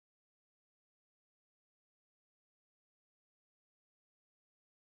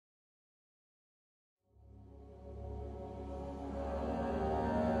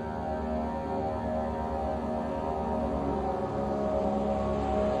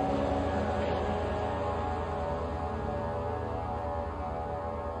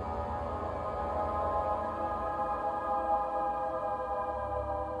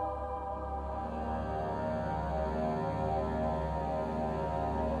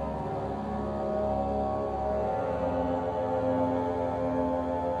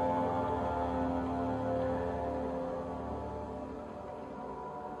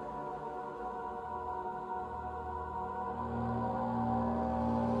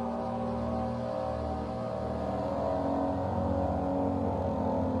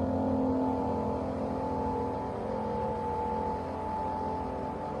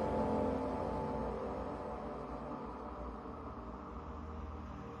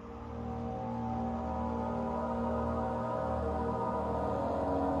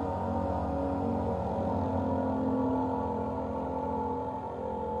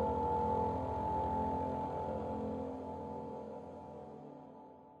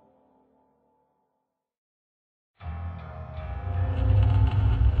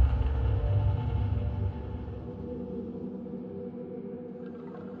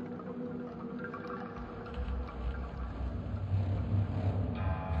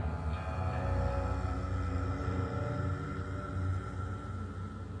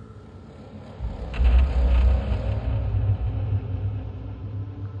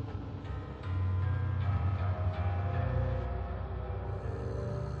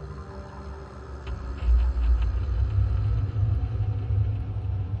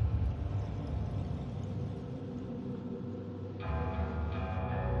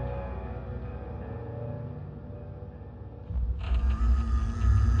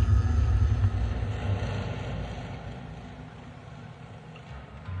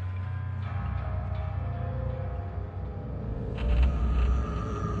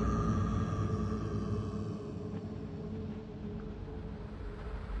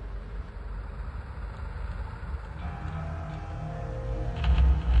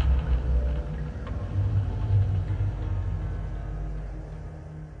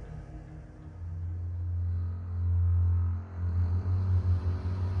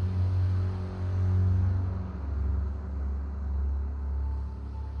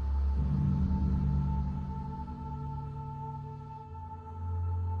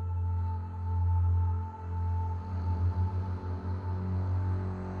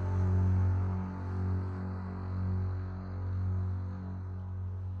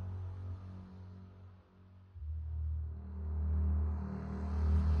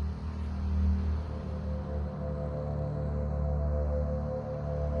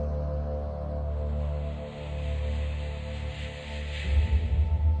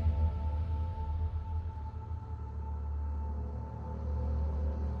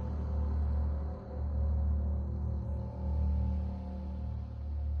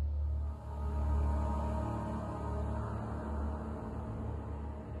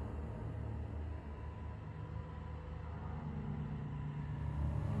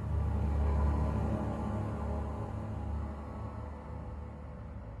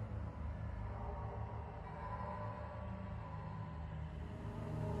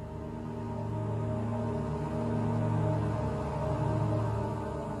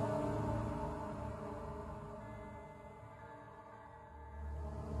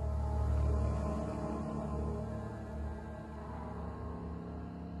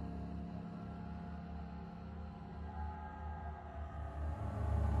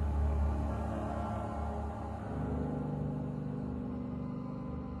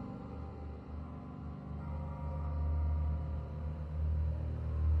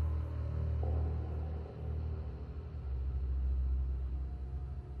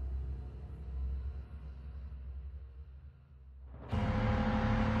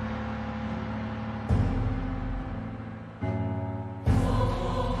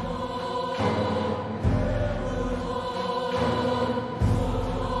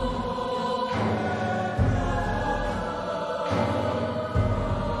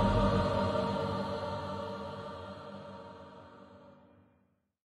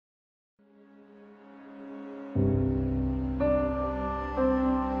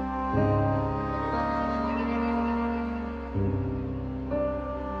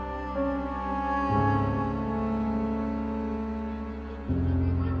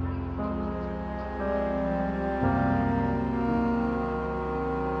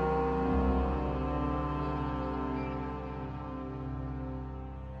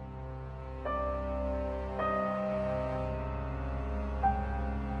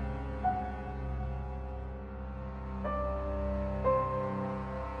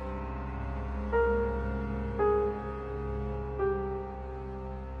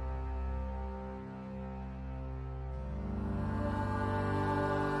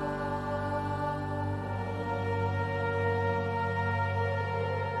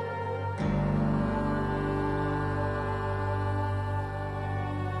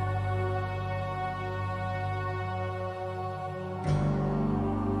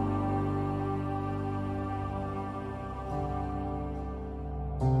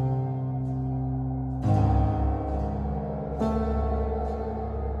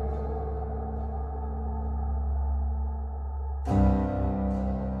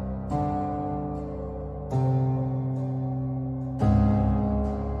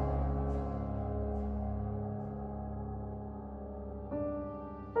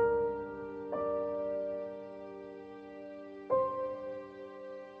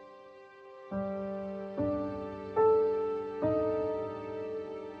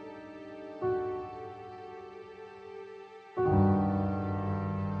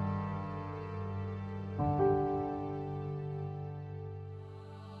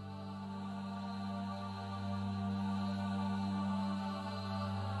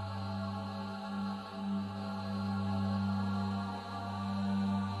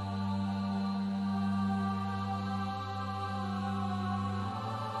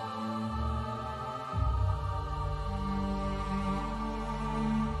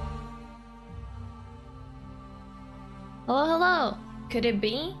Could it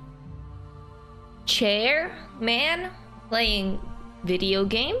be? Chair man playing video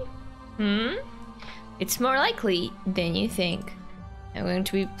game? It's more likely than you think. I'm going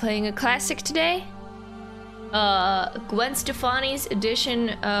to be playing a classic today. Gwen Stefani's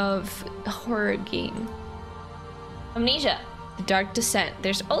edition of a horror game. Amnesia, The Dark Descent.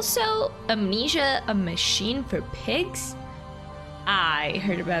 There's also Amnesia, A Machine for Pigs. I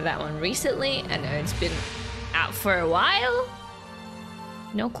heard about that one recently. I know it's been out for a while.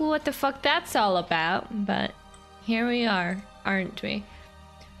 No clue what the fuck that's all about, but here we are, aren't we?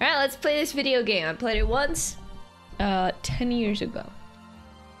 Alright, let's play this video game. I played it once, 10 years ago.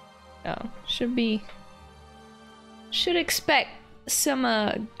 So, should expect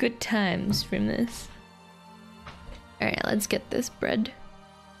some, good times from this. Alright, let's get this bread.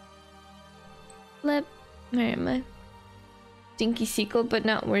 Flip. Where am I? Stinky sequel, but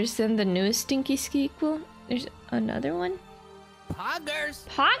not worse than the newest Stinky sequel. There's another one. Poggers!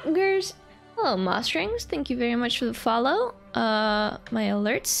 Poggers! Hello, Moss Rings. Thank you very much for the follow. My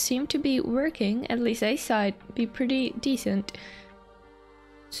alerts seem to be working. At least I saw it be pretty decent.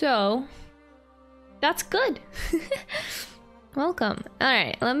 So, that's good. Welcome.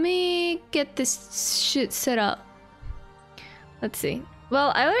 Alright, let me get this shit set up. Let's see.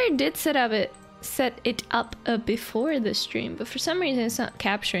 Well, I already did set it up before the stream, but for some reason it's not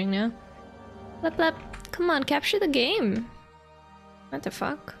capturing now. Lep lep. Come on, capture the game. What the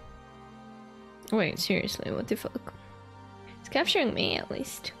fuck? Wait, seriously, what the fuck? It's capturing me, at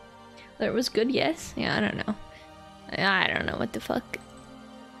least. That was good, yes? Yeah, I don't know. I don't know what the fuck.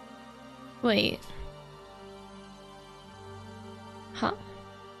 Wait. Huh?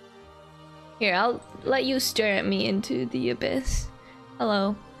 Here, I'll let you stare at me into the abyss.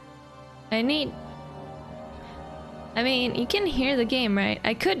 Hello. I mean, you can hear the game, right?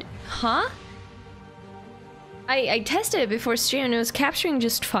 I could... Huh? I tested it before stream and it was capturing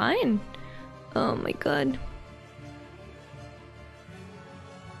just fine. Oh my god.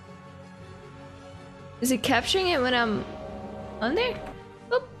 Is it capturing it when I'm on there?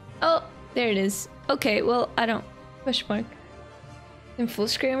 Oop. Oh, there it is. Okay, well, I don't... Question mark. In full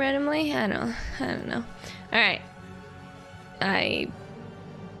screen randomly? I don't know. Alright.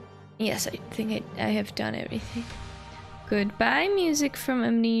 Yes, I think I have done everything. Goodbye, music from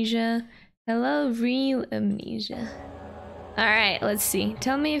Amnesia. Hello, real Amnesia. Alright, let's see.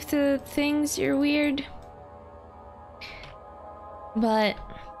 Tell me if the things are weird. But...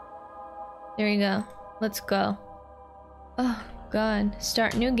 there we go. Let's go. Oh, god.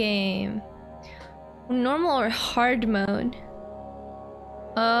 Start new game. Normal or hard mode?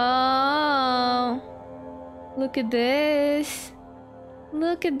 Oh... Look at this.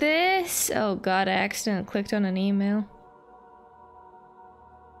 Look at this. Oh god, I accidentally clicked on an email.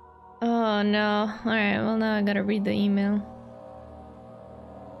 Oh no. Alright, well now I gotta read the email.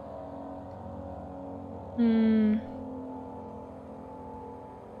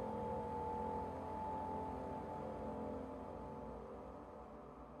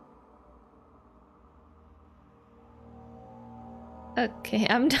 Okay,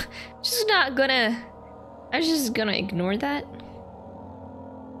 I'm just gonna ignore that.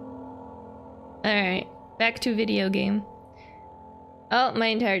 Alright, back to video game. Oh, my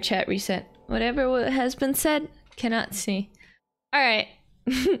entire chat reset. Whatever has been said, cannot see. Alright,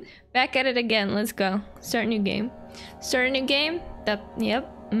 back at it again, let's go. Start a new game. Start a new game? Yep,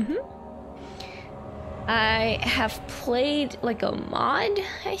 I have played like a mod,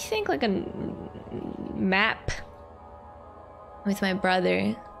 I think, like a map with my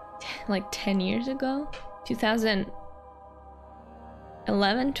brother like 10 years ago.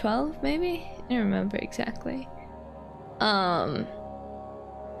 2011, 12 maybe? I don't remember exactly.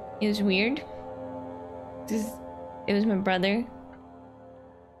 It was weird. It was my brother.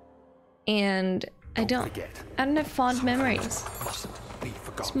 And I don't have fond memories.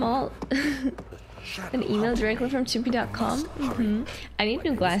 Small an email directly from Tupi.com. I need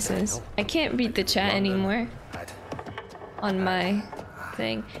new glasses. I can't read the chat anymore on my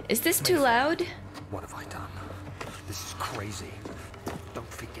thing. Is this too loud? What have I done? This is crazy. Don't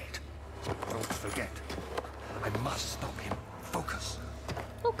forget. Don't forget. I must stop him. Focus.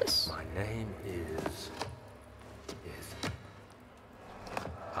 Focus. My name is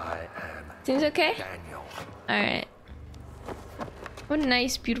I am Seems okay? Daniel. Alright. What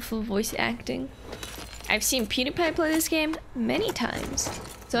nice, beautiful voice acting. I've seen PewDiePie play this game many times,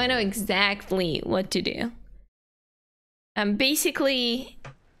 so I know exactly what to do. I'm basically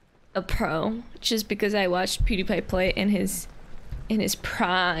a pro, just because I watched PewDiePie play in his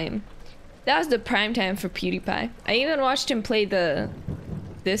prime. That was the prime time for PewDiePie. I even watched him play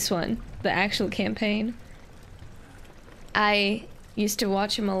this one, the actual campaign. I used to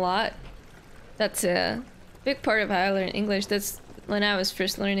watch him a lot. That's a big part of how I learned English. That's when I was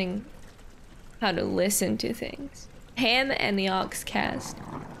first learning how to listen to things. Him and the Oxcast.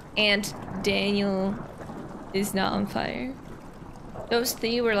 And Daniel is Not on Fire. Those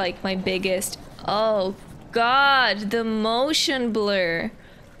three were like my biggest. Oh god, the motion blur.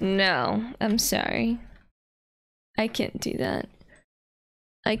 No, I'm sorry. I can't do that.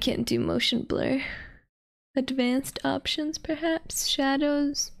 I can't do motion blur. Advanced options, perhaps?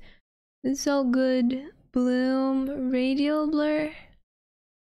 Shadows? It's all good. Bloom. Radial blur?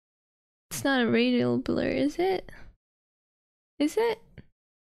 It's not a radial blur, is it? Is it?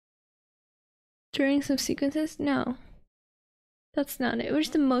 During some sequences? No. That's not it. Where's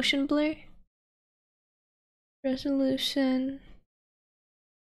the motion blur? Resolution.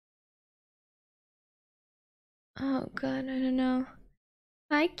 Oh god, I don't know.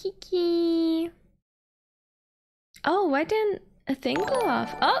 Hi, Kiki. Oh, why didn't a thing go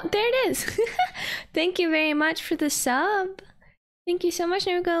off? Oh, there it is. Thank you very much for the sub. Thank you so much.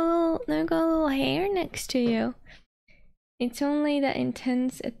 Never got a little hair next to you. It's only that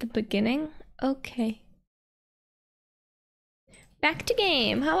intense at the beginning. Okay. Back to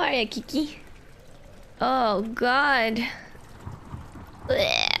game. How are you, Kiki? Oh god.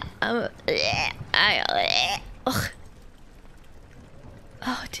 Oh,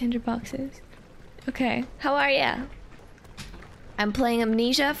 tinderboxes. Okay, how are ya? I'm playing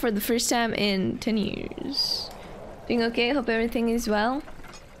Amnesia for the first time in 10 years. Doing okay? Hope everything is well.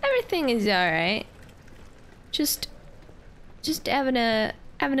 Everything is alright. Just having a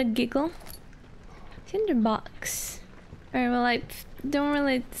giggle. Tinderbox. Alright, well I don't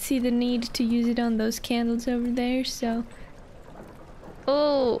really see the need to use it on those candles over there, so...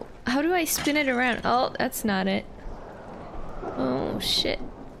 Oh, how do I spin it around? Oh, that's not it. Oh, shit.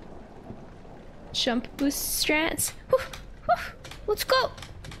 Jump boost strats. Whew, whew, let's go!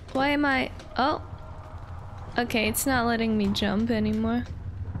 Why am I... Oh. Okay, it's not letting me jump anymore.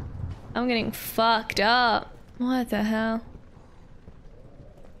 I'm getting fucked up. What the hell?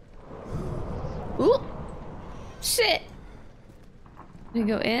 Ooh! Shit! We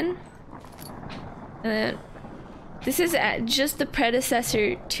go in. And then... This is just the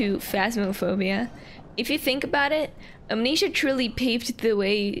predecessor to Phasmophobia. If you think about it, Amnesia truly paved the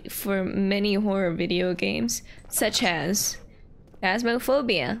way for many horror video games, such as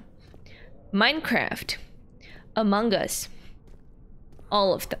Phasmophobia, Minecraft, Among Us,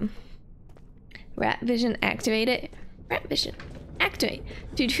 all of them. Rat Vision activated. Rat Vision activate.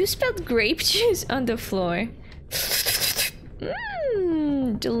 Dude, who spilled grape juice on the floor?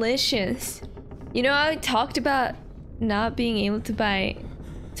 Mmm, delicious. You know, I talked about not being able to buy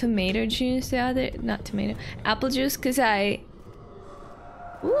tomato juice the other, not tomato, apple juice, because I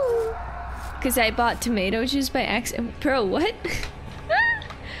bought tomato juice by accident. Bro, what?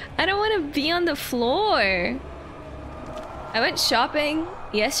 I don't want to be on the floor. I went shopping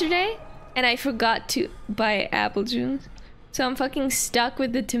yesterday and I forgot to buy apple juice. So I'm fucking stuck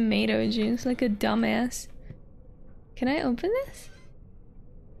with the tomato juice like a dumbass. Can I open this?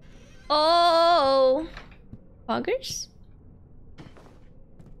 Oh! Poggers?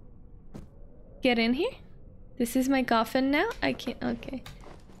 Get in here? This is my coffin now? I can't, okay.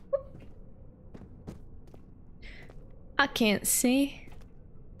 I can't see.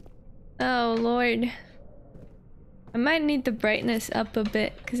 Oh lord. I might need the brightness up a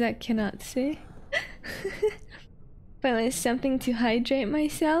bit because I cannot see. Finally something to hydrate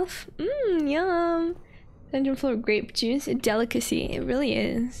myself. Mmm, yum. Dungeon floor grape juice, a delicacy. It really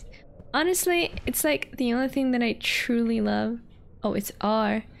is. Honestly, it's like the only thing that I truly love. Oh, it's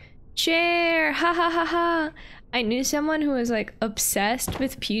R. Chair! Ha ha ha ha! I knew someone who was like obsessed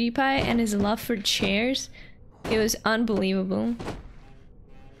with PewDiePie and his love for chairs. It was unbelievable.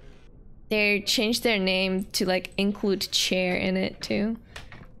 They changed their name to like include chair in it too.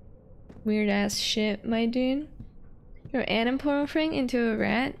 Weird ass shit, my dude. Your animorphing into a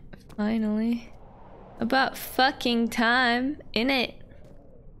rat? Finally. About fucking time, innit?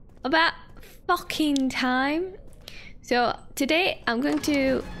 About fucking time. So today I'm going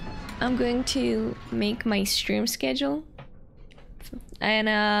to make my stream schedule.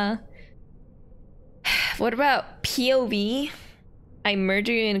 And what about POV? I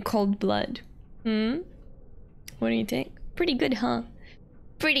murder you in cold blood. What do you think? Pretty good, huh?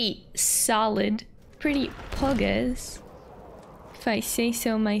 Pretty solid. Pretty puggas, if I say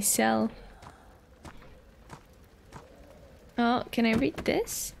so myself. Oh, can I read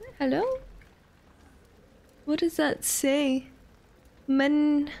this? Hello? What does that say?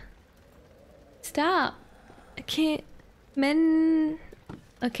 Men... Stop. I can't... Men...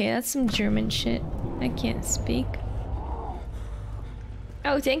 Okay, that's some German shit. I can't speak.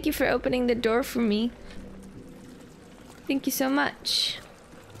 Oh, thank you for opening the door for me. Thank you so much.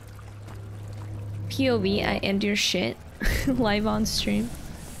 POV, I end your shit. Live on stream.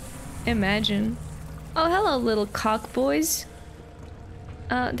 Imagine. Oh, hello, little cock boys.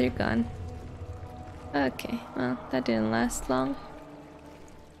 They're gone. Okay, well, that didn't last long.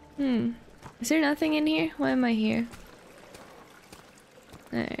 Is there nothing in here? Why am I here?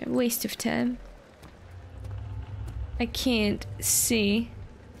 Waste of time. I can't see.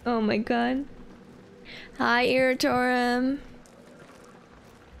 Oh my god. Hi, Irritorum.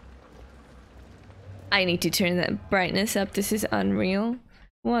 I need to turn that brightness up. This is unreal.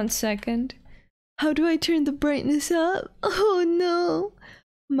 1 second. How do I turn the brightness up? Oh no.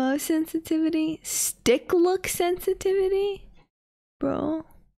 Mouse sensitivity? Stick look sensitivity? Bro.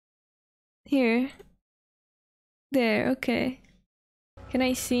 Here. There, okay. Can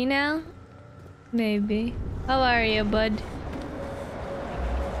I see now? Maybe. How are you, bud?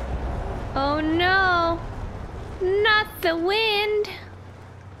 Oh no! Not the wind!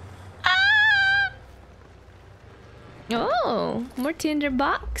 Ah! Oh, more tinder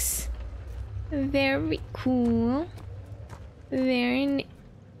box. Very cool. Very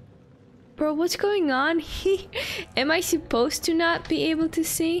Bro, what's going on here? Am I supposed to not be able to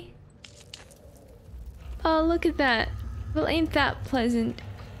see? Oh, look at that. Well, ain't that pleasant?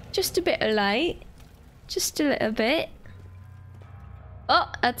 Just a bit of light. Just a little bit.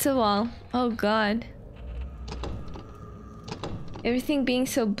 Oh, that's a wall. Oh god. Everything being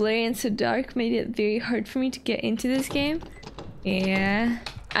so blurry and so dark made it very hard for me to get into this game. Yeah.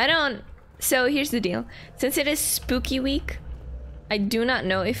 So here's the deal. Since it is spooky week, I do not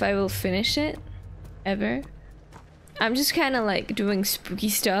know if I will finish it. Ever. I'm just kind of like doing spooky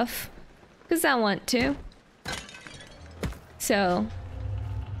stuff. Because I want to. So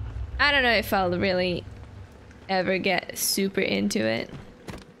I don't know if I'll really ever get super into it.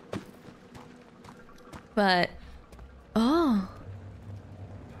 But oh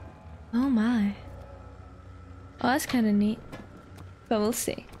my. Oh, that's kind of neat. But we'll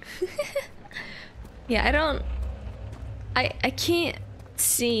see. Yeah, I can't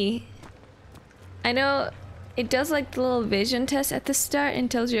see. I know it does like the little vision test at the start and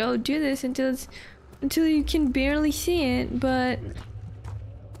tells you, oh, do this until you can barely see it, but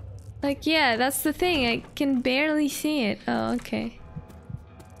like, yeah, that's the thing. I can barely see it. Oh, okay.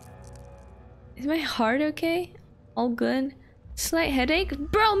 Is my heart okay? All good? Slight headache?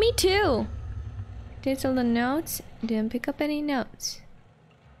 Bro, me too! Did all the notes? Didn't pick up any notes.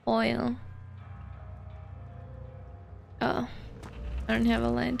 Oil. Oh. I don't have a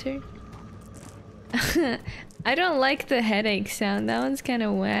lantern. I don't like the headache sound. That one's kind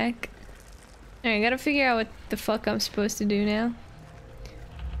of whack. Alright, I gotta figure out what the fuck I'm supposed to do now.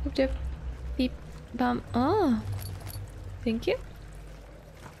 Beep, bum. Oh. Thank you.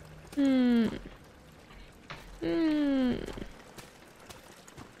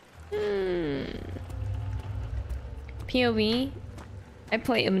 POV. I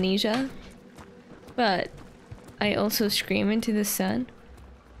play Amnesia, but I also scream into the sun.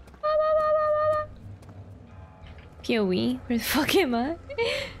 POV. Where the fuck am I?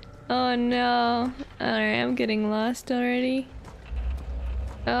 Oh no. Alright, I'm getting lost already.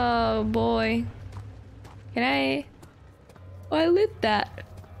 Oh boy. Can I? Oh, I lit that.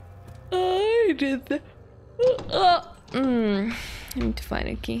 Oh, I did that. Oh. I need to find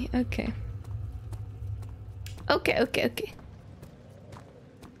a key. Okay. Okay.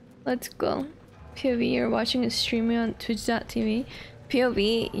 Let's go. POV, you're watching a streamer on twitch.tv.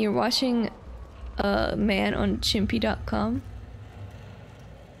 POV, you're watching a man on chimpy.com.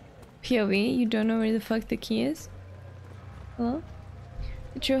 POV, you don't know where the fuck the key is? Hello?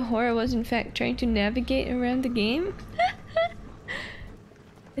 The true horror was in fact trying to navigate around the game?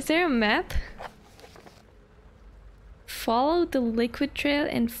 Is there a map? Follow the liquid trail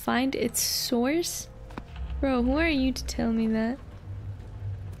and find its source? Bro, who are you to tell me that?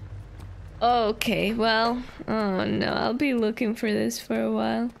 Okay, well, oh no, I'll be looking for this for a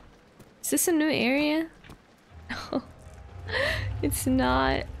while. Is this a new area? No, it's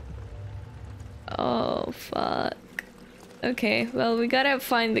not. Oh, fuck. Okay, well, we gotta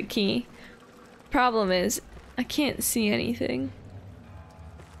find the key. Problem is, I can't see anything.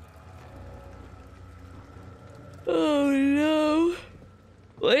 Oh no.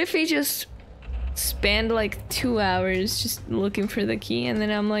 What if we just spend like 2 hours just looking for the key and then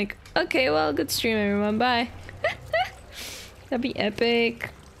I'm like, okay, well, good stream everyone, bye. That'd be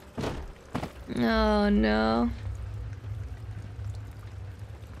epic. Oh no.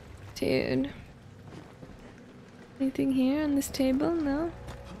 Dude. Anything here on this table? No?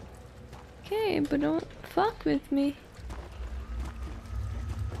 Okay, but don't fuck with me.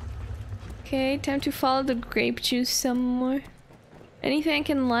 Okay, time to follow the grape juice some more. Anything I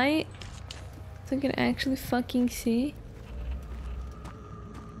can light? So I can actually fucking see.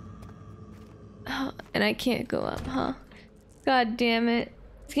 Oh, and I can't go up, huh? God damn it.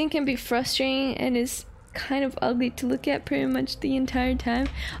 This game can be frustrating and is kind of ugly to look at pretty much the entire time.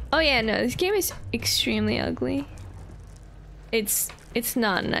 Oh yeah, no, this game is extremely ugly. It's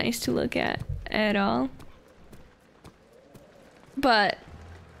not nice to look at all. But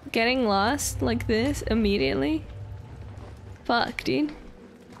getting lost like this immediately? Fuck, dude.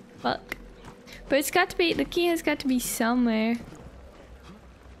 Fuck. But it's got to be, the key has got to be somewhere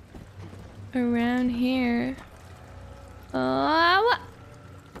around here. Oh,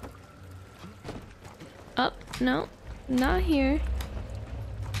 no, not here.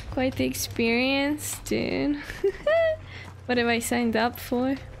 Quite the experience, dude. What have I signed up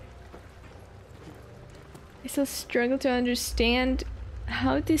for? I still struggle to understand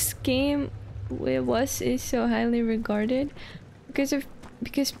how this game is so highly regarded because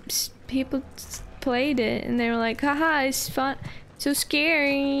people played it and they were like, haha, it's fun, so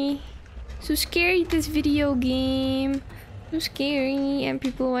scary, this video game, so scary, and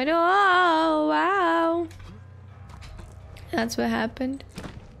people went, oh wow. That's what happened.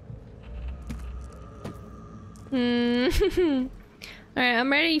 Alright,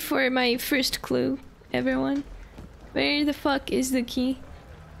 I'm ready for my first clue, everyone. Where the fuck is the key?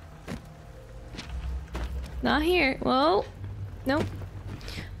 Not here. Whoa. Nope.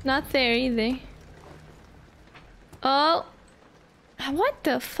 Not there either. Oh. What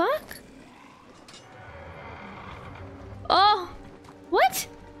the fuck? Oh. What?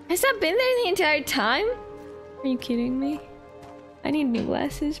 Has that been there the entire time? Are you kidding me? I need new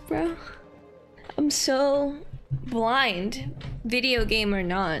glasses, bro. I'm so blind. Video game or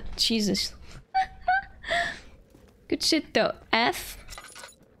not. Jesus. Good shit though. F?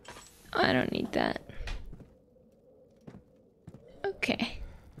 I don't need that. Okay.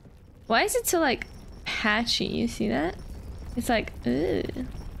 Why is it so like patchy? You see that? It's like, ugh.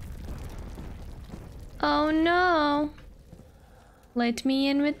 Oh no. Let me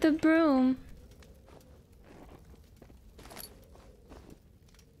in with the broom.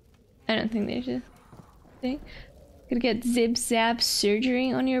 I don't think there's a thing. Gonna get zip zap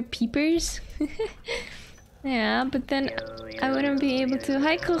surgery on your peepers. Yeah, but then I wouldn't be able to.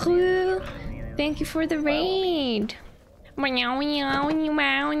 Hi, Karu. Thank you for the raid. How's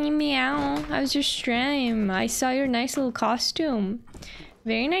your stream? I saw your nice little costume.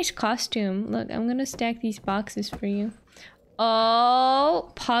 Very nice costume. Look, I'm gonna stack these boxes for you.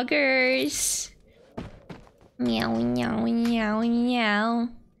 Oh, puggers. Meow, meow, meow, meow.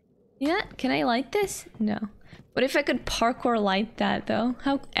 Yeah, can I light this? No. What if I could parkour light that though?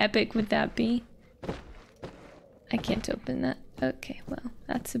 How epic would that be? I can't open that. Okay, well,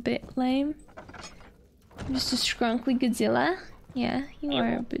 that's a bit lame. Just a scrunkly Godzilla. Yeah, you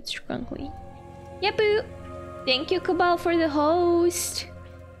are a bit scrunkly. Yeah, boo! Thank you, Cabal, for the host.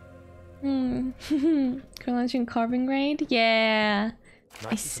 Launching carving raid? Yeah.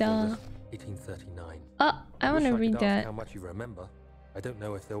 I saw. 1839. Oh, I want to read that. How much you remember? I don't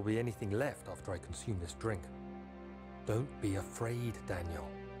know if there'll be anything left after I consume this drink. Don't be afraid, Daniel.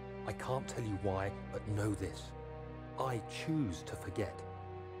 I can't tell you why, but know this. I choose to forget.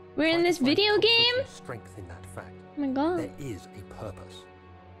 We're in this video game? Strength in that fact. Oh my god. There is a purpose.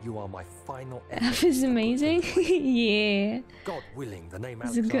 You are my final That is amazing. Yeah. God willing, the name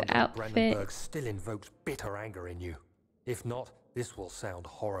It's a good Alexander outfit. Brandenburg still invokes bitter anger in you. If not, this will sound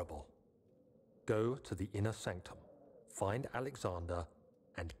horrible. Go to the inner sanctum, find Alexander,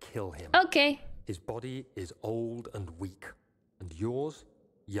 and kill him. Okay. His body is old and weak, and yours,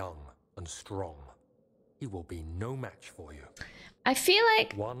 young and strong. He will be no match for you. I feel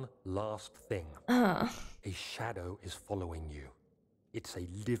like... One last thing. A shadow is following you. It's a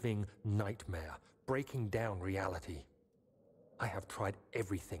living nightmare, breaking down reality. I have tried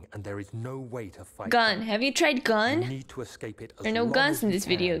everything, and there is no way to fight Gun. them. Have you tried gun? You need to escape it as There are no long guns as in you this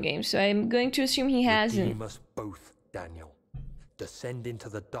video can. game, so I'm going to assume he hasn't. Redeem us both, Daniel. Descend into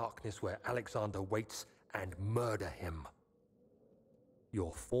the darkness where Alexander waits and murder him.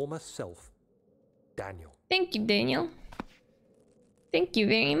 Your former self, Daniel. Thank you, Daniel. Thank you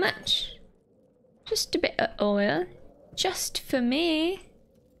very much. Just a bit of oil. Just for me.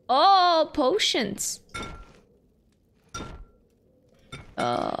 Oh, potions.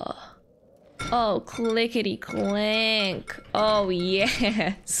 Oh, clickety clank. Oh,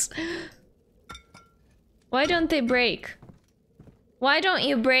 yes. Why don't they break? Why don't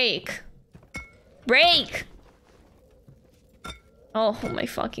you break? Break! Oh my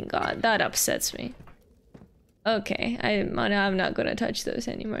fucking god, that upsets me. Okay, I'm not gonna touch those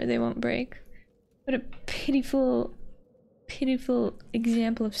anymore. They won't break. What a pitiful, pitiful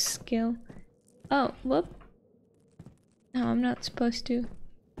example of skill. Oh, whoop. No, I'm not supposed to.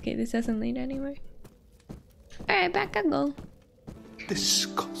 Okay, this doesn't lead anywhere. Alright, back I go.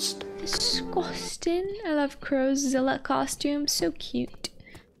 Disgusting. Disgusting. I love Crowzilla costume. So cute.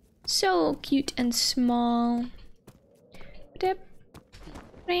 So cute and small.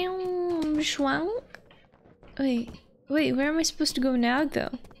 Wait, where am I supposed to go now,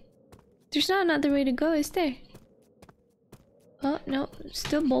 though? There's not another way to go, is there? Oh, no,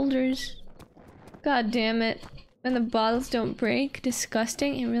 still boulders. God damn it. When the bottles don't break,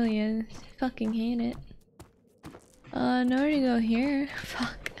 disgusting. It really is. I fucking hate it. Nowhere to go here.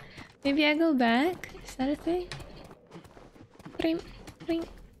 Fuck. Maybe I go back? Is that a thing? Bring, bring,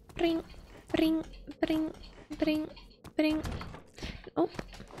 bring, bring, bring, bring, bring. Oh.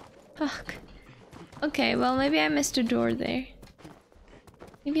 Fuck. Okay, well maybe I missed a door there.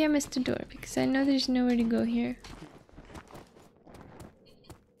 Maybe I missed a door because I know there's nowhere to go here.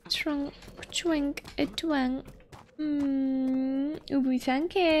 Twang, twang, twang. Ubu,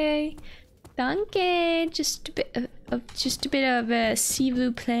 danke. Danke. Just a bit of a s'il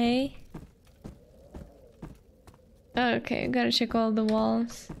vous plaît. Okay, gotta check all the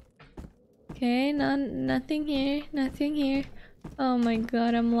walls. Okay, nothing here. Nothing here. Oh my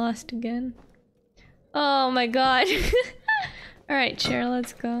god, I'm lost again. Oh my god. Alright, chair,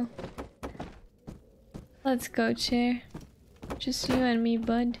 let's go. Let's go, chair. Just you and me,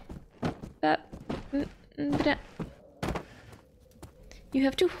 bud. You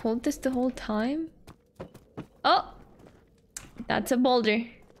have to hold this the whole time? Oh! That's a boulder.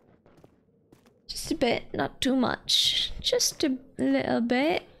 Just a bit, not too much. Just a little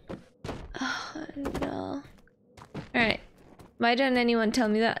bit. Oh, no. Alright. Why didn't anyone tell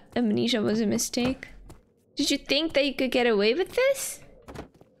me that amnesia was a mistake? Did you think that you could get away with this?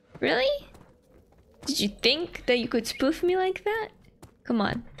 Really? Did you think that you could spoof me like that? Come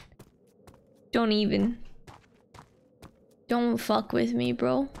on. Don't even. Don't fuck with me,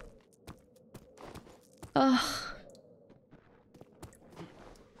 bro. Ugh.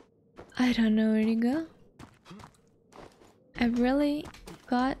 I don't know where to go. I really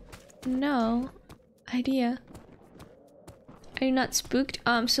got no idea. Are you not spooked?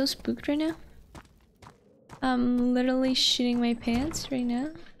 Oh, I'm so spooked right now. I'm literally shitting my pants right now.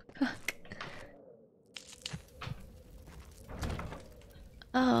 Fuck.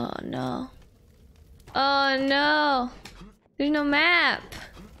 Oh no. Oh no. There's no map.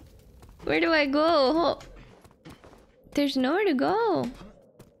 Where do I go? Oh. There's nowhere to go.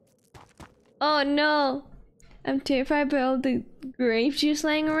 Oh no. I'm terrified by all the grape juice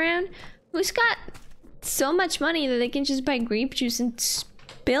laying around. Who's got so much money that they can just buy grape juice and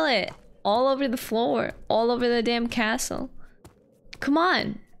spill it all over the floor, all over the damn castle? Come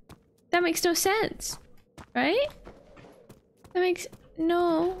on. That makes no sense. Right? That makes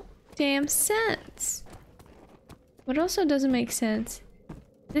no damn sense. What also doesn't make sense?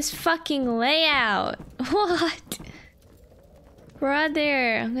 This fucking layout. What?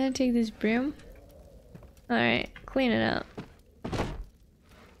 Brother, I'm gonna take this broom. Alright, clean it up.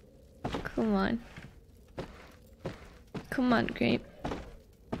 Come on. Come on, grape.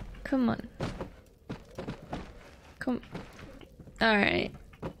 Come on. Come. Alright.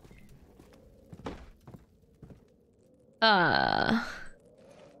 Can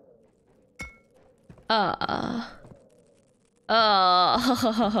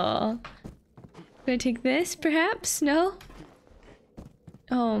I take this, perhaps? No?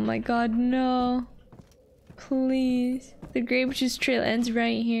 Oh my god, no. Please. The grape juice trail ends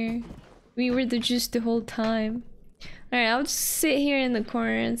right here. We were the juice the whole time. Alright, I'll just sit here in the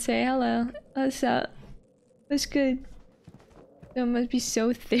corner and say hello. What's up? What's good? I must be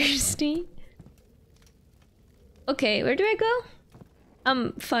so thirsty. Okay, where do I go?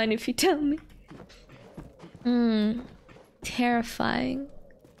 I'm fine if you tell me. Terrifying.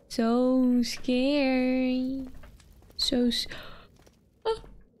 So scary. So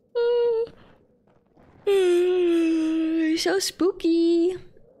so spooky.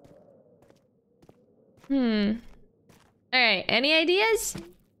 Alright, any ideas?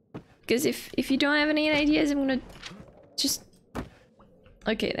 Because if you don't have any ideas, I'm gonna just...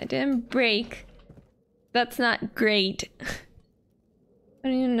 Okay, that didn't break. That's not great. I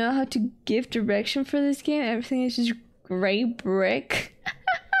don't even know how to give direction for this game. Everything is just gray brick.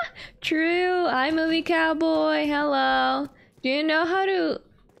 True, iMovie Cowboy, hello. Do you know how to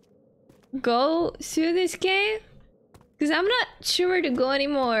go through this game? Because I'm not sure where to go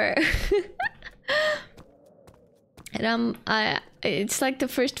anymore. And it's like the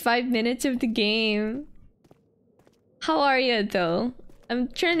first 5 minutes of the game. How are you though? I'm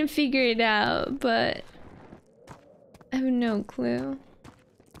trying to figure it out, but I have no clue.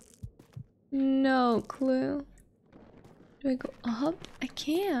 No clue. Do I go up? I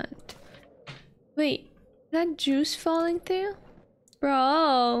can't. Wait, is that juice falling through?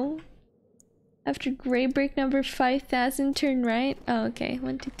 Bro. After gray brick number 5000, turn right. Oh, okay.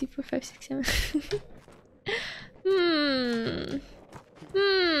 1, 2, 3, 4, 5, 6, 7.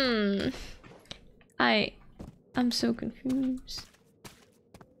 I'm so confused.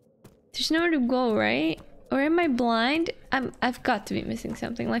 There's nowhere to go, right? Or am I blind? I've got to be missing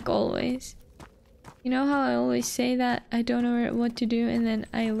something, like always. You know how I always say that I don't know what to do, and then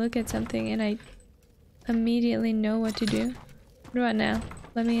I look at something and I immediately know what to do? What about now?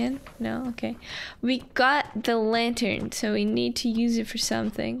 Let me in? No? Okay. We got the lantern, so we need to use it for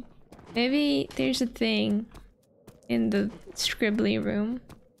something. Maybe there's a thing in the scribbly room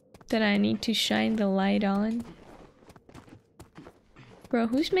that I need to shine the light on. Bro,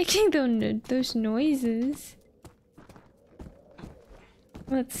 who's making those noises?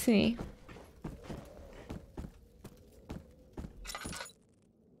 Let's see.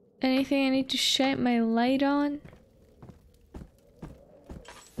 Anything I need to shine my light on?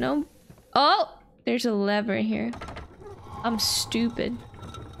 No. Oh! There's a lever here. I'm stupid.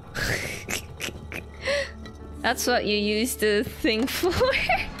 That's what you use the thing for.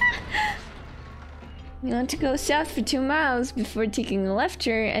 You want to go south for 2 miles before taking a left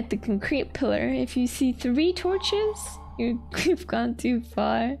turn at the concrete pillar. If you see 3 torches, you've gone too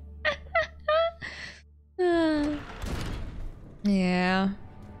far. Yeah.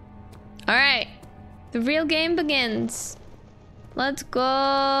 Alright. The real game begins. Let's go.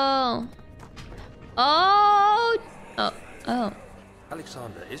 Oh! Oh.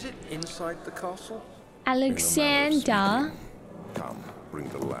 Alexander, is it inside the castle? Alexander. Come, bring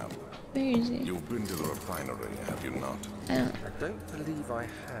the lamp. Where is it? You've been to the refinery, have you not? I don't believe I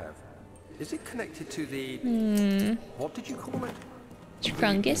have. Is it connected to the... What did you call it?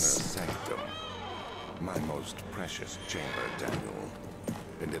 Strungus. Sanctum. My most precious chamber, Daniel.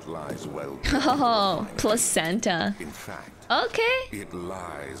 And it lies well... Oh, placenta. In fact, okay. it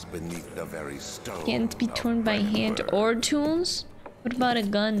lies beneath the very stone. Can't be torn by hand or tools? What about a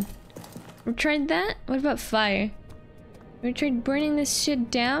gun? We tried that? What about fire? We tried burning this shit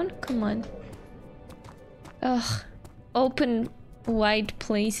down? Come on. Ugh. Open wide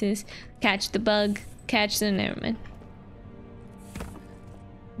places. Catch the bug. Catch the... Never mind.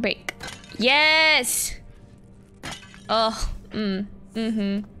 Break. Yes! Oh.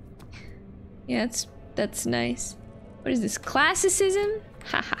 Yeah, that's nice. What is this? Classicism?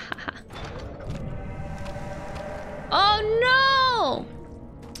 Ha ha ha ha. Oh no!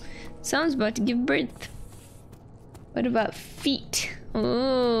 Someone's about to give birth. What about feet?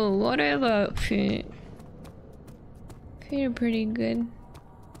 Oh, what about feet? Feet are pretty good.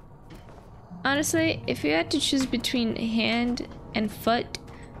 Honestly, if you had to choose between hand and foot,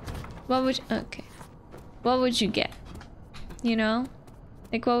 what would... Okay. What would you get? You know?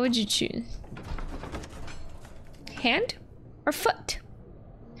 Like, what would you choose? Hand or foot?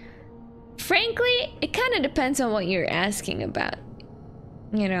 Frankly, it kind of depends on what you're asking about.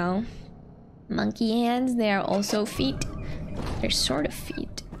 You know? Monkey hands, they are also feet. They're sort of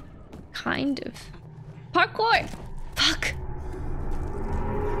feet. Kind of. Parkour! Fuck!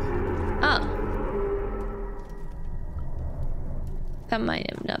 Oh. That might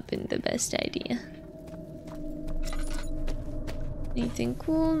have not been the best idea. Anything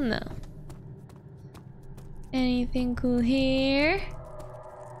cool? No. Anything cool here?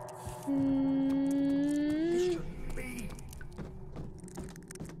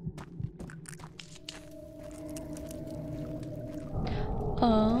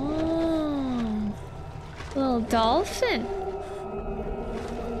 Oh, little dolphin.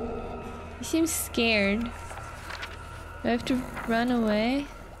 He seems scared. Do I have to run away?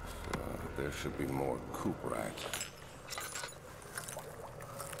 There should be more coop racks.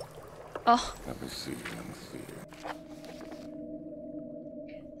 Oh. Let me see.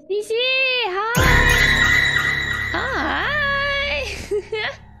 Cici, hi! Hi!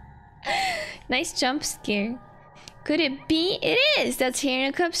 Nice jump scare. Could it be? It is! That's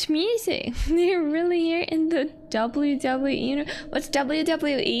Hare Cup's music. They're really here in the WWE. What's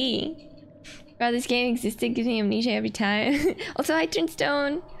WWE? Bro, this game existed, gives me amnesia every time. Also, hi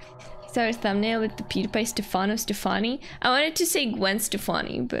Turnstone. I saw a thumbnail with the PewDiePie Stefani. I wanted to say Gwen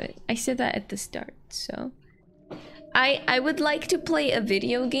Stefani, but I said that at the start, so... I would like to play a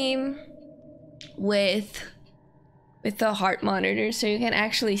video game with the heart monitor so you can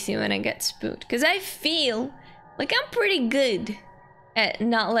actually see when I get spooked. Because I feel like I'm pretty good at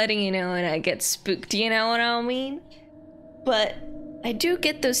not letting you know when I get spooked, you know what I mean? But I do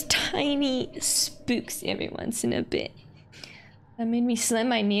get those tiny spooks every once in a bit. That made me slam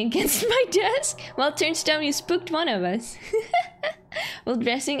my knee against my desk. Well, turns out you spooked one of us. Well,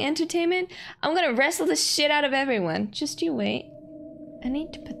 dressing entertainment? I'm gonna wrestle the shit out of everyone. Just you wait. I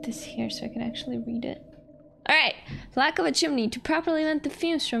need to put this here so I can actually read it. Alright. Lack of a chimney to properly vent the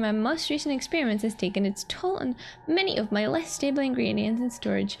fumes from my most recent experiments has taken its toll on many of my less stable ingredients in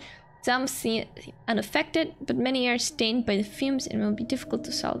storage. Some seem unaffected, but many are stained by the fumes and will be difficult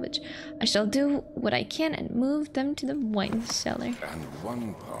to salvage. I shall do what I can and move them to the wine cellar. And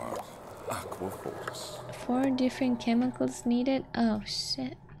one part aquaforce. 4 different chemicals needed. Oh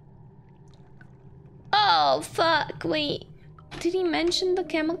shit. Oh fuck, wait. Did he mention the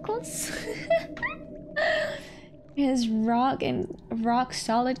chemicals? His rock and rock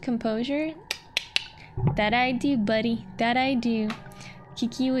solid composure. That I do, buddy. That I do.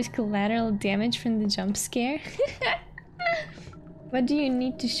 Kiki was collateral damage from the jump scare. What do you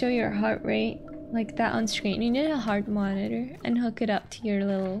need to show your heart rate like that on screen? You need a heart monitor and hook it up to your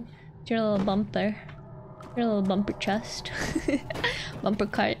little bumper. Your little bumper chest. Bumper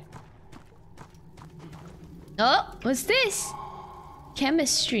cart. Oh, what's this?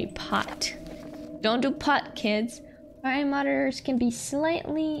 Chemistry pot. Don't do pot, kids. Heart monitors can be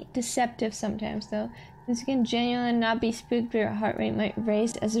slightly deceptive sometimes though. This can genuinely not be spooked, but your heart rate might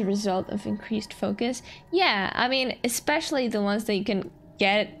raise as a result of increased focus. Yeah, I mean, especially the ones that you can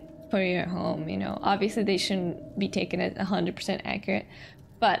get for your home, you know. Obviously, they shouldn't be taken as 100% accurate,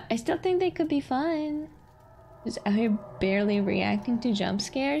 but I still think they could be fun. Just out here barely reacting to jump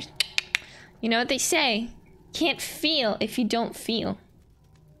scares. You know what they say? Can't feel if you don't feel.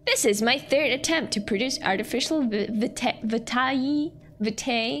 This is my 3rd attempt to produce artificial vitae.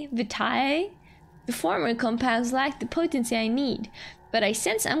 The former compounds lack the potency I need, but I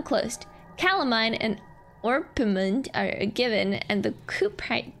sense I'm close. Calamine and orpiment are a given, and the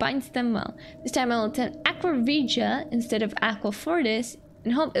cuprite binds them well. This time I will attempt aqua regia instead of aqua fortis,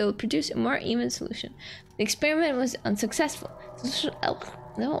 and hope it will produce a more even solution. The experiment was unsuccessful. Oh,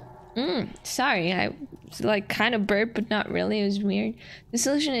 no. Sorry, I like kind of burped, but not really. It was weird. The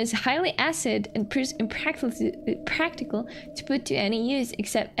solution is highly acid and proves impractical to put to any use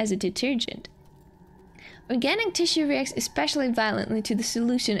except as a detergent. Organic tissue reacts especially violently to the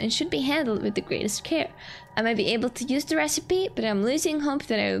solution and should be handled with the greatest care. I might be able to use the recipe, but I'm losing hope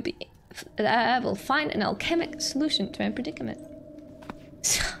that I will find an alchemic solution to my predicament.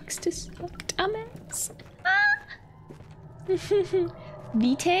 Sucks to suck, dumbass.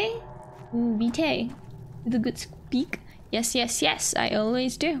 Vitae? Vitae. With a good speak? Yes, yes, yes, I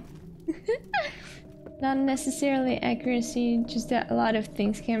always do. Not necessarily accuracy, just that a lot of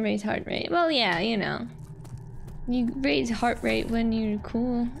things can raise heart rate. Well, yeah, you know. You raise heart rate when you're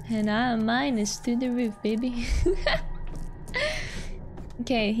cool, and mine is through the roof, baby.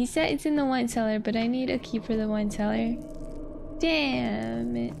 Okay, he said it's in the wine cellar, but I need a key for the wine cellar.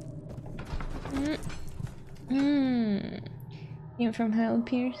 Damn it. Came from hell,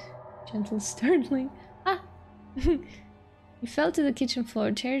 Pierce. Gentle startling. Ah! He fell to the kitchen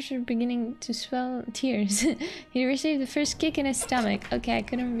floor. Tears were beginning to swell. Tears. He received the first kick in his stomach. Okay, I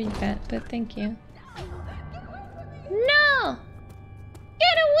couldn't read that, but thank you. No!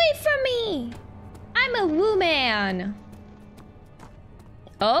 Get away from me! I'm a woo man!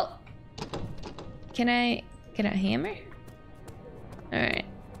 Oh! Can I get a hammer? Alright.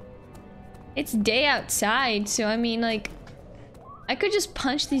 It's day outside, so I mean, like, I could just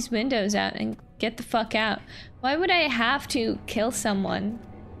punch these windows out and get the fuck out. Why would I have to kill someone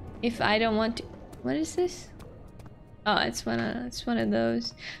if I don't want to? What is this? Oh, it's one of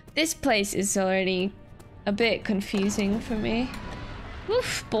those. This place is already a bit confusing for me.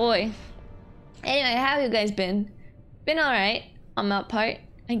 Oof, boy. Anyway, how have you guys been? Been alright on that part,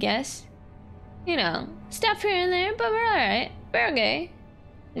 I guess. You know, stuff here and there, but we're alright. We're okay.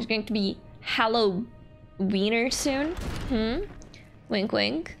 There's going to be Halloweener soon. Wink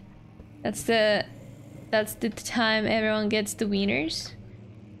wink. That's the time everyone gets the wieners.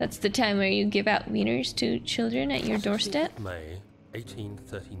 That's the time where you give out wieners to children at your doorstep. May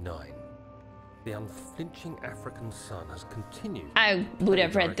 1839. The unflinching African sun has continued. I would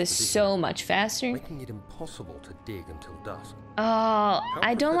have read this so much faster. Making it impossible to dig until dusk. Oh,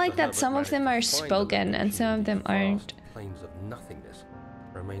 I don't like that some of them are spoken and some of them aren't. Plains of nothingness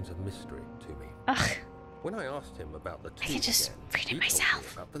remains a mystery to me. Ugh. When I asked him about the I can just read it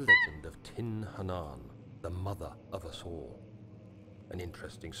myself. About the legend of Tin Hanan, the mother of us all. An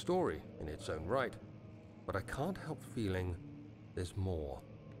interesting story in its own right, but I can't help feeling there's more.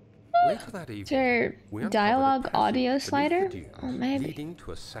 Later that evening, is there we dialogue uncovered a audio passage slider? beneath the dunes, Oh, maybe. leading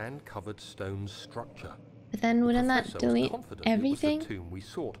to a sand-covered stone structure. But then wouldn't that Professor was delete confident it was the everything, tomb we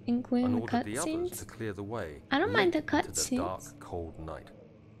sought, including and the ordered the others cutscenes? to clear the way. I don't mind the late into the dark, cutscenes. cold night.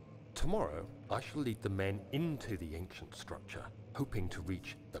 Tomorrow, I shall lead the men into the ancient structure, hoping to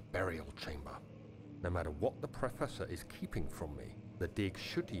reach the burial chamber. No matter what the Professor is keeping from me, the dig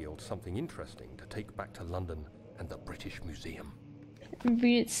should yield something interesting to take back to London and the British Museum.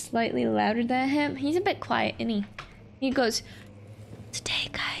 Read it slightly louder than him. He's a bit quiet, isn't he? He goes, "Today,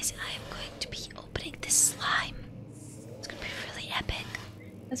 guys, I am going to be opening this slime. It's gonna be really epic."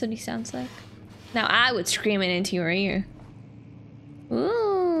 That's what he sounds like. Now I would scream it into your ear.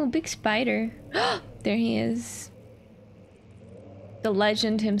 Ooh, big spider. There he is. The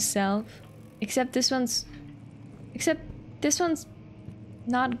legend himself. Except this one's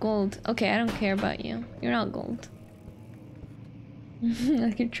not gold. Okay, I don't care about you. You're not gold.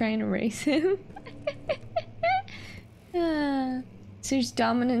 Like you're trying to race him. Search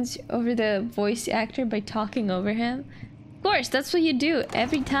dominance over the voice actor by talking over him. Of course, that's what you do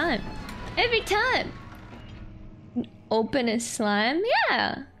every time. Every time! Open a slime?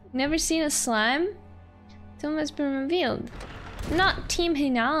 Yeah! Never seen a slime? Someone has been revealed. Not Team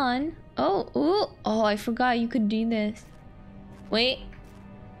Hinan. Oh, ooh. Oh, I forgot you could do this. Wait.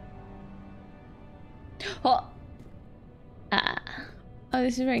 Oh! Ah. Oh,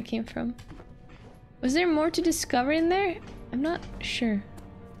 this is where I came from. Was there more to discover in there? I'm not sure.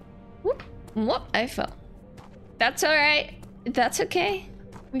 Whoop. Whoop. I fell. That's alright. That's okay.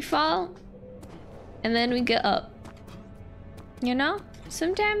 We fall. And then we get up. You know?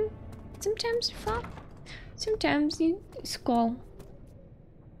 Sometimes you fall. Sometimes you scroll.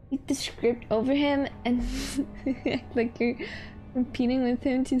 Read the script over him and act like you're repeating with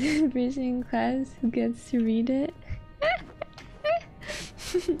him to the person in class who gets to read it.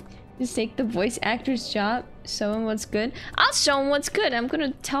 Just take the voice actor's job. Show him what's good. I'll show him what's good. I'm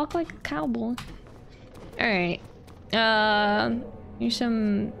gonna talk like a cowboy. Alright. Here's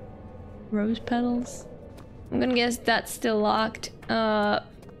some rose petals. I'm gonna guess that's still locked.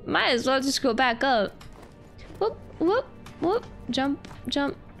 Might as well just go back up. Whoop, whoop, whoop. Jump,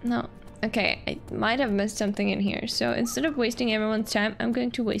 jump. No. Okay, I might have missed something in here. So instead of wasting everyone's time, I'm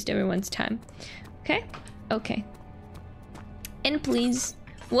going to waste everyone's time. Okay? Okay. And please.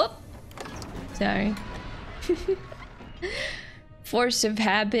 Whoop. Sorry. Force of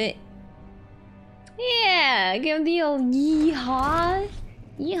habit. Yeah, give him the old yeehaw.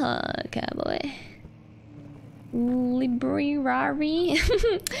 Yeehaw, cowboy. Library.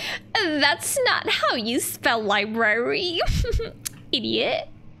 That's not how you spell library. Idiot.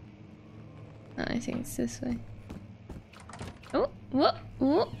 Oh, I think it's this way. Oh, whoop,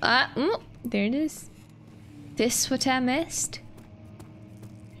 whoop, there it is. This what I missed.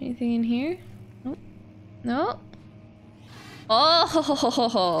 Anything in here? Nope. No.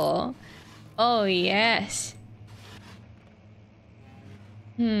 Oh, oh yes.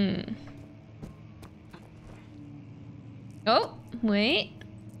 Oh, wait.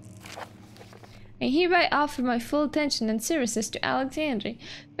 I hereby offer my full attention and services to Alexander,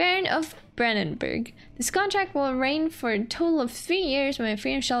 Baron of Brandenburg. This contract will reign for a total of 3 years when my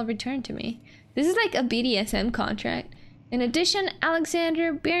freedom shall return to me. This is like a BDSM contract. In addition,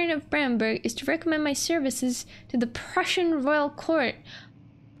 Alexander, Baron of Brandenburg, is to recommend my services to the Prussian royal court.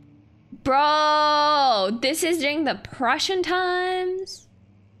 Bro, this is during the Prussian times?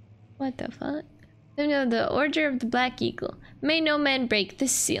 What the fuck? No, the Order of the Black Eagle. May no man break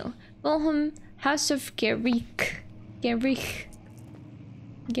this seal. Wilhelm, House of Gericke. Gericke.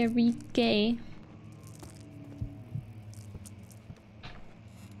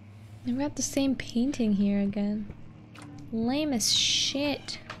 I've got the same painting here again. Lame as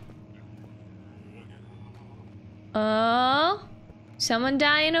shit. Oh, someone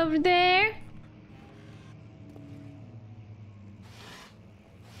dying over there?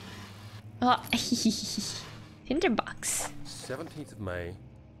 Oh, tinderbox. 17th of May,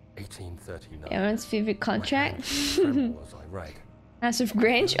 1839. Everyone's favorite contract. Tremble as I write. House of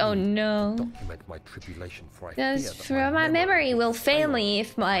Grange? Oh no. Document my tribulation, for I Thus, fear that for my memory will fail me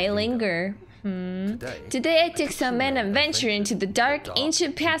if I linger. Today I took some men and venture into the dark,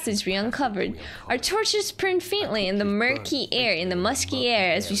 ancient passage we uncovered. Our torches burned faintly in the murky air, in the musky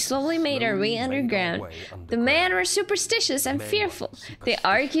air, as we slowly made our way underground. The men were superstitious and fearful. They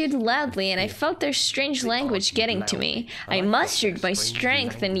argued loudly, and I felt their strange language getting to me. I mustered my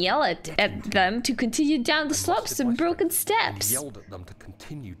strength and yelled at them to continue down the slopes and broken steps. Yelled at them to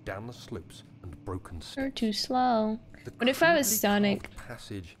continue down the slopes and broken steps. They're too slow. What if I was Sonic?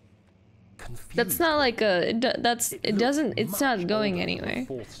 Passage That's not like a. It's not going anywhere.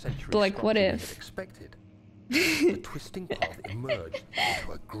 But like, what if? The twisting path emerged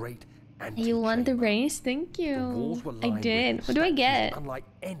into a great You won the race, thank you. I did. What do I get?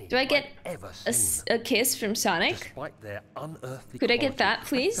 Do I get a kiss from Sonic? Could I get that,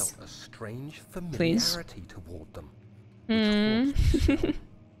 please? A strange Please. familiarity toward them.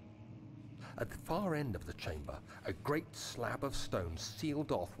 At the far end of the chamber, a great slab of stone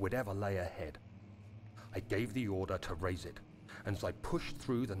sealed off whatever lay ahead. I gave the order to raise it, and as I pushed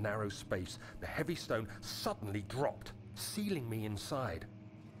through the narrow space, the heavy stone suddenly dropped, sealing me inside.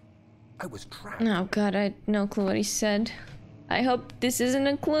 I was trapped. Oh god, I had no clue what he said. I hope this isn't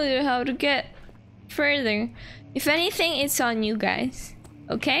a clue to how to get further. If anything, it's on you guys,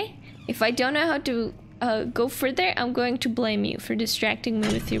 okay? If I don't know how to go further, I'm going to blame you for distracting me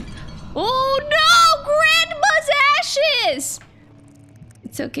with your... Oh no! Grandma's ashes!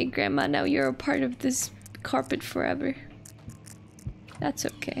 It's okay, Grandma. Now you're a part of this carpet forever. That's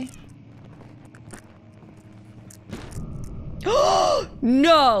okay. Oh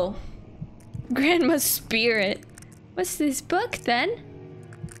no! Grandma's spirit. What's this book then?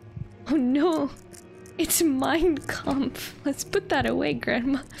 Oh no. It's Mein Kampf. Let's put that away,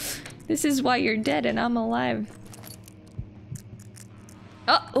 Grandma. This is why you're dead and I'm alive.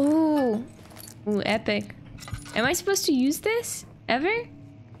 Oh, ooh, epic. Am I supposed to use this? Ever?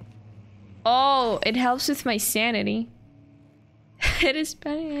 Oh, it helps with my sanity. Head is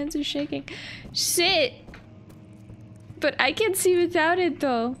spinning, hands are shaking. Shit! But I can see without it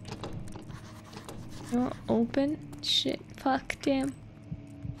though. Oh, open? Shit, fuck, damn.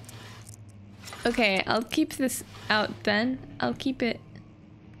 Okay, I'll keep this out then. I'll keep it.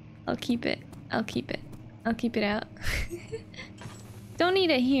 I'll keep it. I'll keep it. I'll keep it out. Don't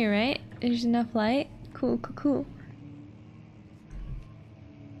need it here, right? There's enough light. Cool, cool, cool.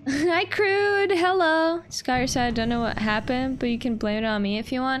 Hi, Crude. Hello. Skyr said, I don't know what happened, but you can blame it on me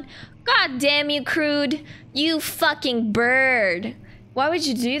if you want. God damn you, Crude. You fucking bird. Why would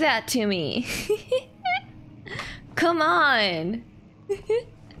you do that to me? Come on.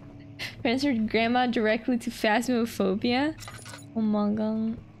 Transferred Grandma directly to Phasmophobia. Oh my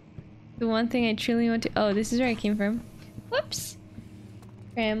god. The one thing I truly want to... Oh, this is where I came from. Whoops.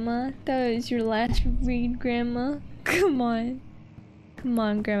 Grandma, that was your last read, Grandma. Come on. Come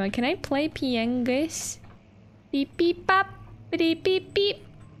on, Grandma. Can I play Piangus? Beep beep bop. Beep beep beep.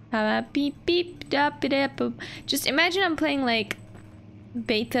 Beep beep dop it up. Just imagine I'm playing like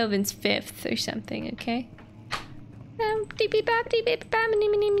Beethoven's Fifth or something, okay?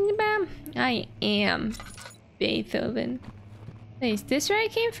 I am Beethoven. Wait, is this where I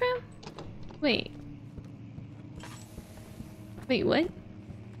came from? Wait. Wait, what?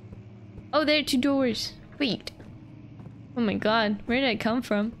 Oh, there are two doors. Wait. Oh my god, where did I come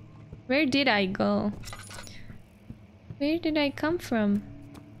from? Where did I go? Where did I come from?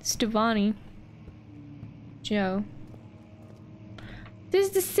 Stevani. Joe. This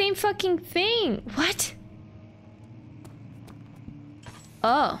is the same fucking thing. What?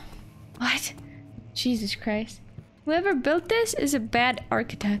 Oh. What? Jesus Christ. Whoever built this is a bad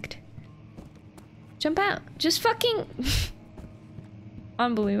architect. Jump out. Just fucking...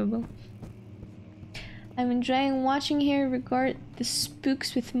 Unbelievable. I'm enjoying watching here. Regard the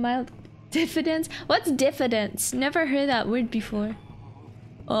spooks with mild diffidence. What's diffidence? Never heard that word before.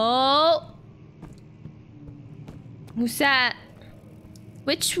 Oh. Who's that?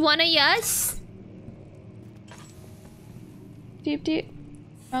 Which one of yous? Deep deep.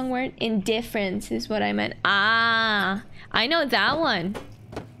 Wrong word. Indifference is what I meant. Ah, I know that one.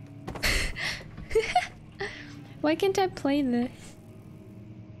 Why can't I play this?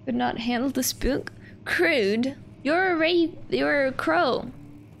 Could not handle the spook. Crude. You're a crow.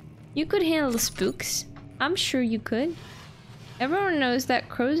 You could handle the spooks. I'm sure you could. Everyone knows that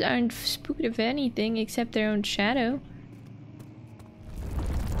crows aren't spooked of anything except their own shadow.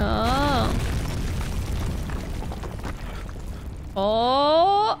 Oh.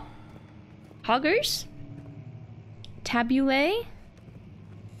 Oh. Hoggers? Tabulae?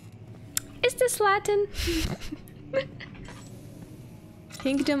 Is this Latin?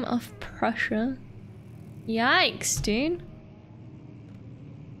 Kingdom of Prussia. Yikes, dude.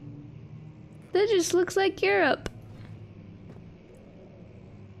 That just looks like Europe.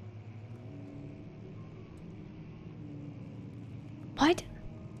 What?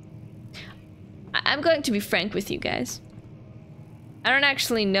 I'm going to be frank with you guys. I don't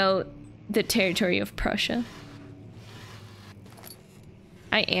actually know the territory of Prussia.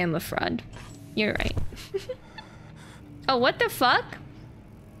 I am a fraud. You're right. Oh, what the fuck?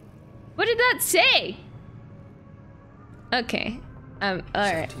 What did that say? Okay.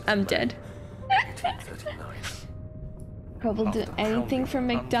 Alright, I'm dead. Probably do anything for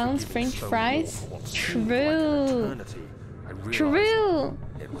McDonald's French fries? True. True!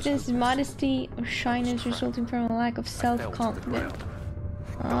 This modesty or shyness resulting from a lack of self-confidence.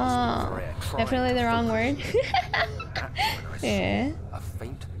 Oh, definitely the wrong word. Yeah.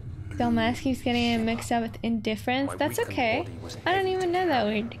 Dumbass keeps getting it mixed up with indifference. That's okay. I don't even know that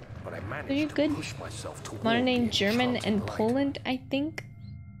word. Are you good? Modern day German and Poland, I think.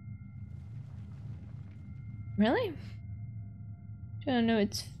 Really? I don't know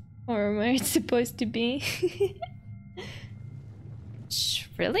it's or where it's supposed to be.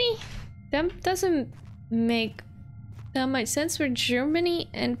 Really? That doesn't make that much sense for Germany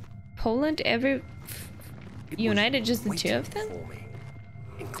and Poland ever united, just the two of them?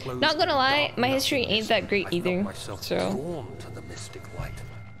 Not gonna lie, my history ain't that great either, so...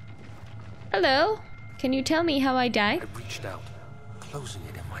 Hello? Can you tell me how I died? I reached out, closing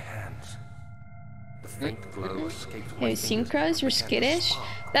it in my hands. The faint glow escaped my Have you seen crows? You're skittish?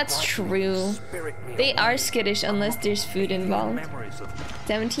 That's true. They are skittish unless there's food involved.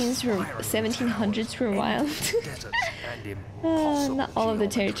 1700s were wild. Not all of the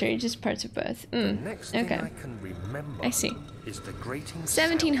territory, just parts of both. Okay. I see.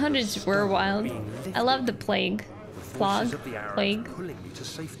 1700s were wild. I love the plague. Plague.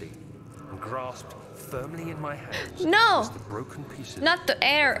 No! Not the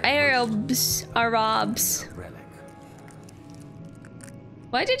Arabs. Arabs.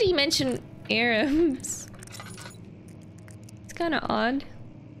 Why did he mention Arabs? It's kind of odd.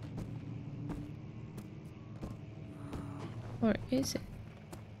 Or is it?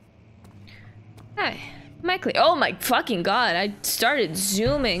 Hi, Michael. Oh my fucking god! I started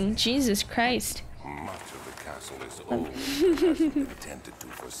zooming. Jesus Christ. Much of the castle is old. It hasn't been attended to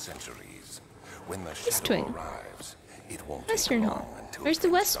for centuries. When the shadow arrives, it won't Western Hall. Where's the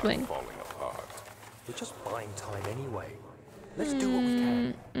West Wing? We're just buying time anyway. Let's do what we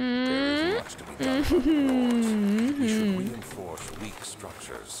can. There is much to be done about the walls. We should reinforce weak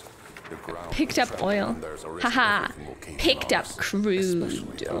structures. The ground Picked up oil. Haha. Picked up crude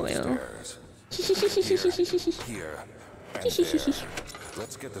oil. Here and there.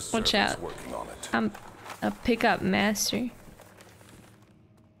 Let's get the Watch out. working on it. I'm a pickup master.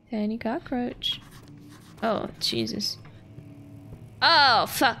 Tiny cockroach. Oh, Jesus. Oh,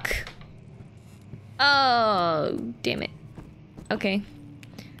 fuck. Oh, damn it. Okay.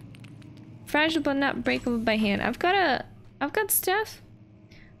 Fragile but not breakable by hand. I've got stuff.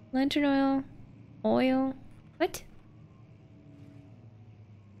 Lantern oil. Oil. What?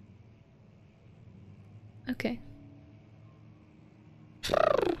 Okay.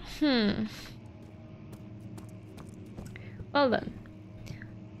 Well then.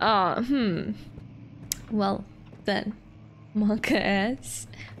 Well then. Monka ass.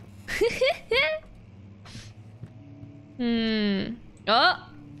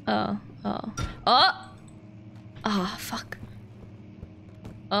 Oh, fuck.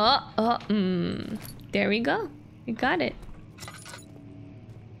 There we go. We got it.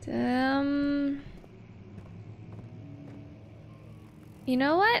 You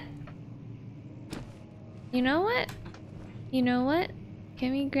know what? You know what? You know what?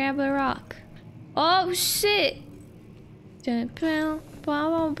 Can we grab a rock? Oh, shit!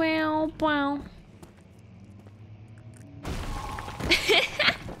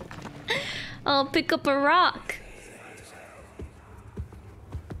 I'll pick up a rock.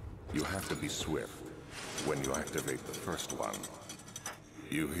 You have to be swift when you activate the first one.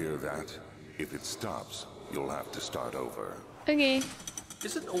 You hear that? If it stops, you'll have to start over. Okay.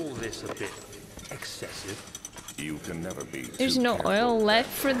 Isn't all this a bit excessive? You can never be. There's no oil left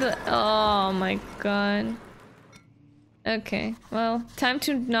for the. Oh my god. Okay, well, time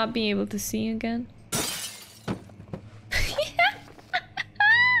to not be able to see again.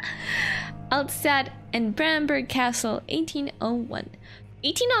 Altstadt and Brandenburg Castle, 1801.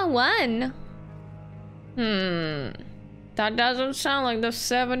 1801? That doesn't sound like the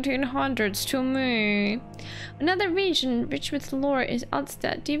 1700s to me. Another region rich with lore is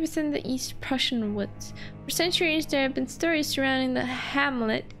Altstadt, deep within the East Prussian woods. For centuries, there have been stories surrounding the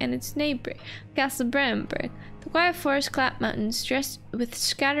hamlet and its neighbor, Castle Brandenburg. The quiet forest-clad mountains, dressed with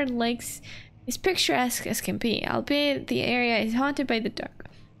scattered lakes, is picturesque as can be, albeit the area is haunted by the dark.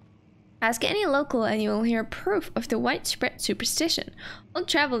 Ask any local and you will hear proof of the widespread superstition. All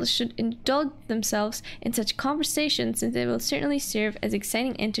travelers should indulge themselves in such conversations since they will certainly serve as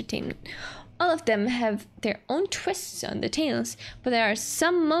exciting entertainment. All of them have their own twists on the tales, but there are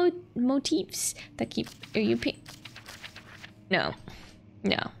some motifs that keep you No.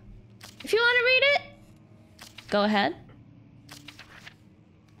 No. If you want to read it, go ahead.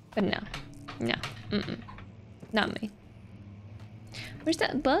 But no. No. Not me. Where's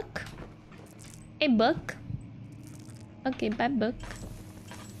that book? A book? Okay, bye book.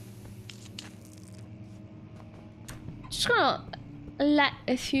 Just gonna light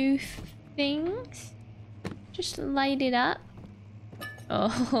a few things. Just light it up.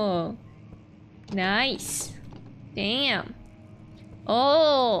 Oh, nice. Damn.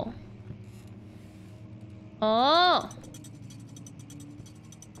 Oh. Oh.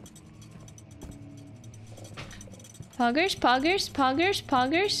 Poggers, poggers, poggers,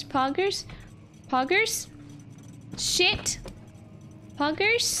 poggers, poggers, poggers. Shit.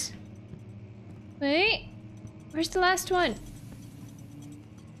 Poggers. Wait. Where's the last one?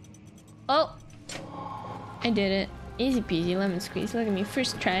 Oh. I did it. Easy peasy, lemon squeeze. Look at me.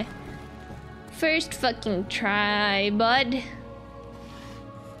 First try. First fucking try, bud.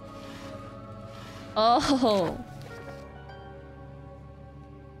 Oh.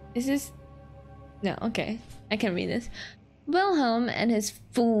 Is this... No, okay. I can read this. Wilhelm and his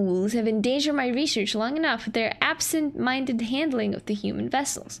fools have endangered my research long enough with their absent-minded handling of the human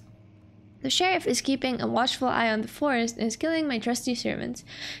vessels. The sheriff is keeping a watchful eye on the forest and is killing my trusty servants.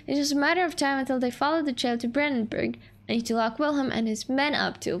 It's just a matter of time until they follow the trail to Brandenburg. I need to lock Wilhelm and his men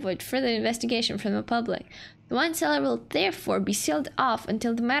up to avoid further investigation from the public. The wine cellar will therefore be sealed off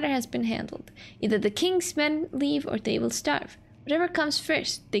until the matter has been handled. Either the king's men leave or they will starve. Whatever comes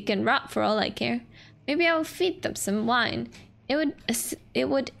first, they can rot for all I care. Maybe I will feed them some wine. It would,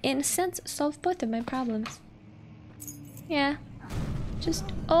 in a sense, solve both of my problems. Yeah. Just...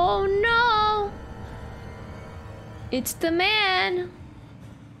 Oh no! It's the man!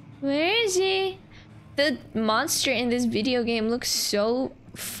 Where is he? The monster in this video game looks so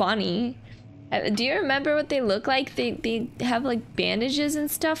funny. Do you remember what they look like? They have like bandages and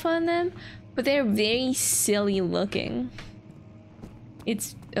stuff on them, but they're very silly looking.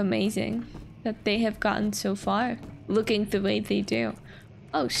 It's amazing that they have gotten so far, looking the way they do.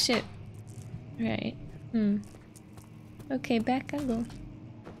 Oh shit. Right. Okay, back I go.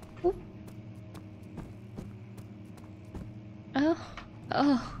 Oop. Oh.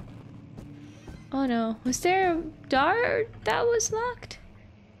 Oh no. Was there a door that was locked?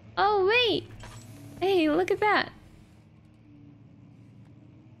 Oh wait. Hey, look at that.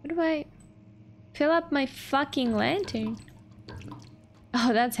 What do I... Fill up my fucking lantern?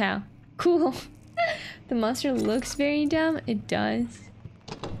 Oh, that's how. Cool. The monster looks very dumb. It does.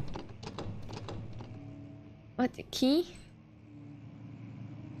 What, the key?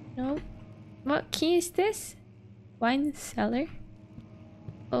 No. What key is this? Wine cellar?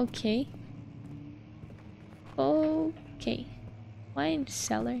 Okay. Okay. Wine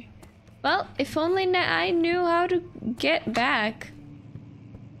cellar. Well, if only I knew how to get back.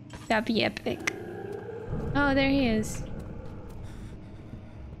 That'd be epic. Oh, there he is.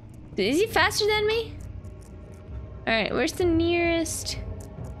 Is he faster than me? Alright, where's the nearest?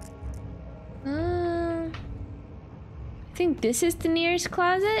 I think this is the nearest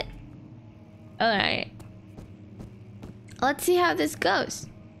closet. Alright. Let's see how this goes.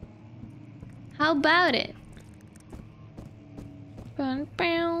 How about it? Oh,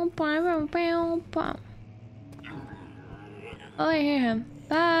 I hear him.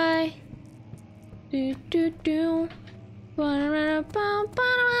 Bye. Do do do.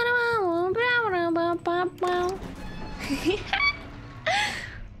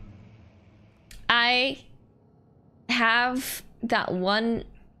 I have that one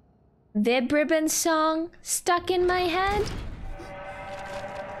Vib Ribbon song stuck in my head.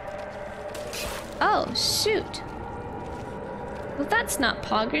 Oh, shoot. Well, that's not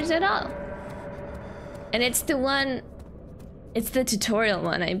Poggers at all. And it's the one... It's the tutorial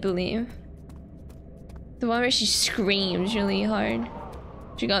one, I believe. The one where she screams really hard.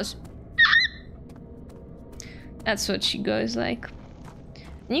 She goes... That's what she goes like.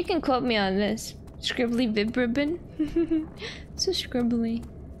 And you can quote me on this. Scribbly Vib Ribbon. So scribbly.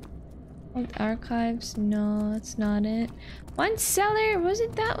 Old archives? No, that's not it. Wine cellar? Was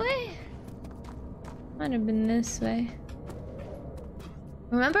it that way? Might have been this way.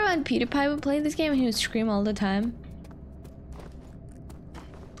 Remember when PewDiePie would play this game and he would scream all the time?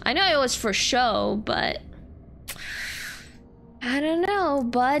 I know it was for show, but... I don't know,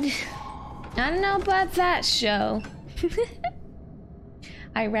 bud. I don't know about that show.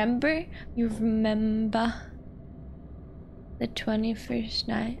 I remember, you remember the 21st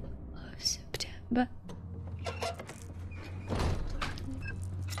night of September.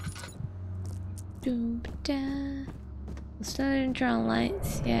 Doom-da. Started drawing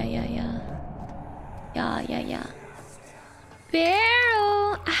lights. Yeah.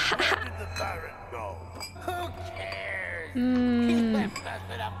 Barrel!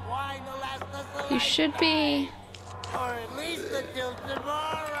 You should be...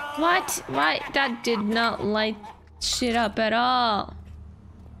 What? That did not light shit up at all.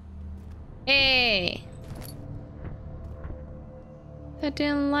 Hey. That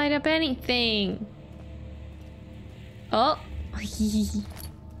didn't light up anything. Oh.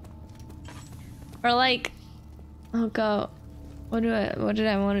 Or like, oh god, what did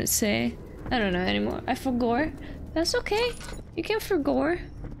I want to say? I don't know anymore. I forgot. That's okay. You can forget.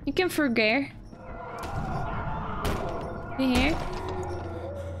 You can forget. You hear?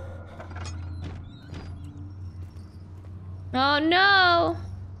 Oh no!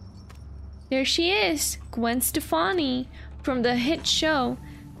 There she is, Gwen Stefani from the hit show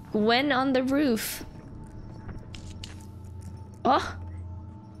Gwen on the Roof. Oh!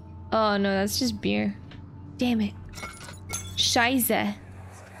 Oh no, that's just beer. Damn it. Scheiße.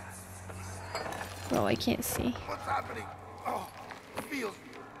 Oh, I can't see. What's happening? Oh, it feels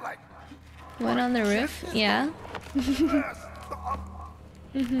like... Gwen on the Roof? Yeah.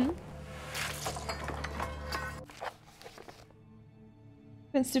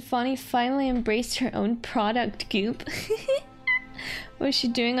 When Stefani finally embraced her own product goop. What was she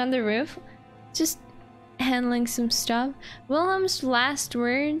doing on the roof? Just handling some stuff. Wilhelm's last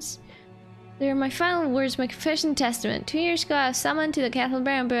words. They're my final words, my confession testament. 2 years ago, I was summoned to the Castle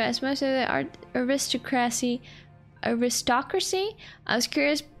Barenburg as most of the aristocracy. I was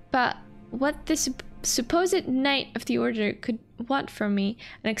curious about what this supposed knight of the order could want from me,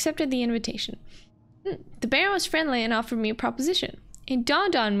 and accepted the invitation. The Baron was friendly and offered me a proposition. It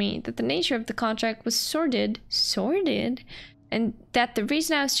dawned on me that the nature of the contract was sordid, and that the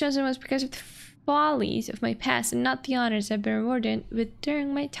reason I was chosen was because of the follies of my past and not the honors I've been rewarded with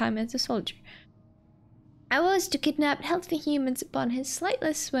during my time as a soldier. I was to kidnap healthy humans upon his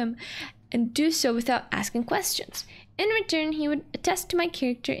slightless whim and do so without asking questions. In return, he would attest to my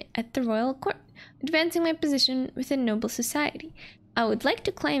character at the royal court, advancing my position within noble society. I would like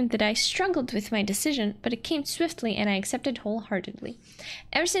to claim that I struggled with my decision, but it came swiftly and I accepted wholeheartedly.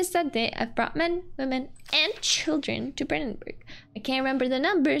 Ever since that day, I've brought men, women, and children to Brandenburg. I can't remember the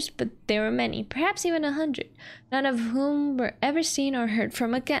numbers, but there were many, perhaps even 100, none of whom were ever seen or heard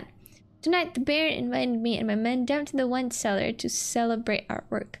from again. Tonight, the Baron invited me and my men down to the wine cellar to celebrate our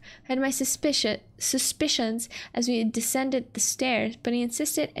work. I had my suspicions as we descended the stairs, but he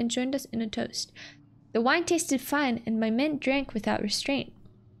insisted and joined us in a toast. The wine tasted fine, and my men drank without restraint.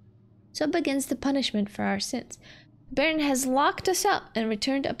 So begins the punishment for our sins. The Baron has locked us up and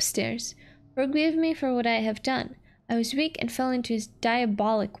returned upstairs. Forgive me for what I have done. I was weak and fell into his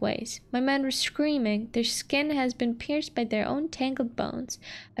diabolic ways. My men were screaming. Their skin has been pierced by their own tangled bones.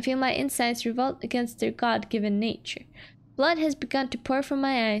 I feel my insides revolt against their God-given nature. Blood has begun to pour from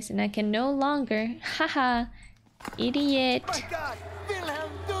my eyes, and I can no longer... Haha! Idiot! My God!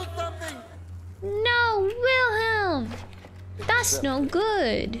 Wilhelm, do something! No, Wilhelm! That's no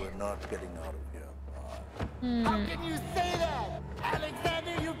good. We're not getting out of here. How can you say that?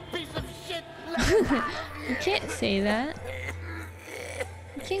 Alexander, you piece of shit! You can't say that.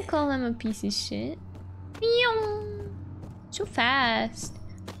 You can't call him a piece of shit. Meow. So fast.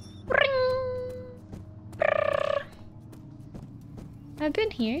 I've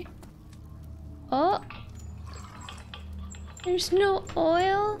been here. Oh. There's no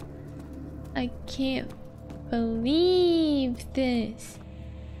oil? I can't believe this.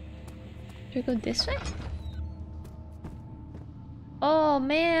 Do I go this way? Oh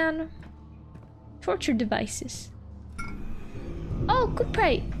man. Torture devices. Oh, good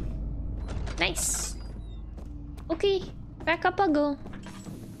prey. Nice. Okay, back up I go.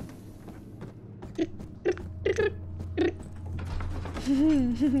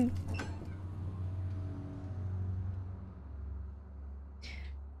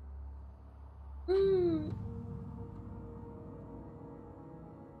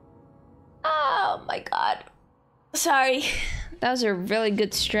 Oh my god. Sorry. That was a really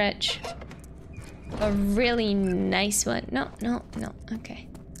good stretch. A really nice one. No. Okay.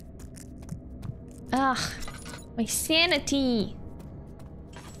 Ugh. My sanity.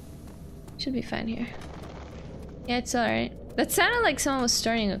 Should be fine here. Yeah, it's alright. That sounded like someone was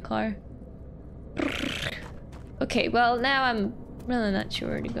starting a car. Okay, well, now I'm really not sure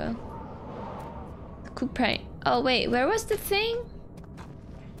where to go. The coupe. Oh, wait, where was the thing?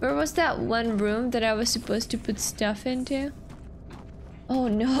 Where was that one room that I was supposed to put stuff into? Oh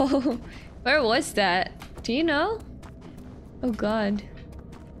no. Where was that? Do you know? Oh god.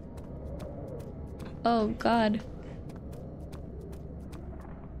 Oh god.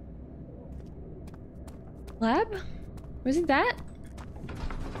 Lab? Was it that?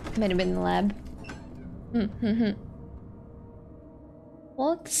 Might have been the lab.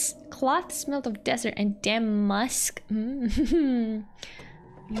 Cloth smelled of desert and damn musk.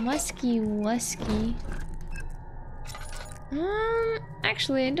 Musky wusky.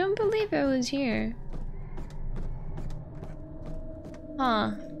 Actually, I don't believe I was here.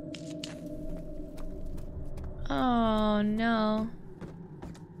 Huh. Oh, no.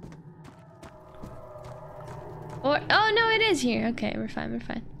 Or, oh, no, it is here. Okay, we're fine, we're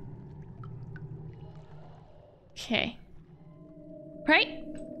fine. Okay. Right?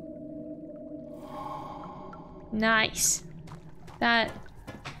 Nice. That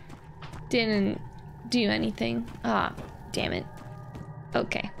didn't do anything. Ah, damn it.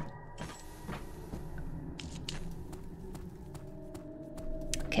 Okay.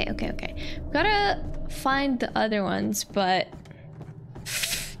 Okay. Gotta find the other ones, but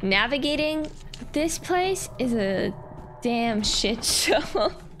navigating this place is a damn shit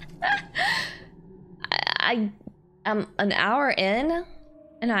show. I'm an hour in,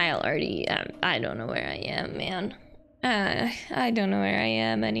 and I already I don't know where I am, man. I don't know where I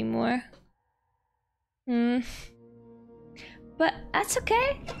am anymore. But that's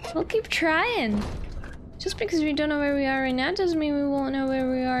okay. We'll keep trying. Just because we don't know where we are right now doesn't mean we won't know where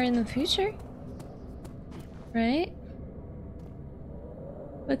we are in the future. Right?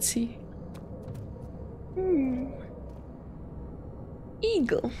 Let's see.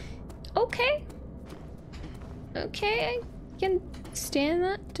 Eagle. Okay. Okay, I can stand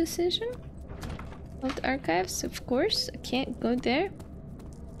that decision. Of the archives, of course. I can't go there.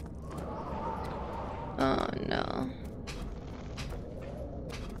 Oh no.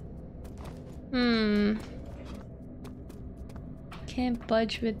 Can't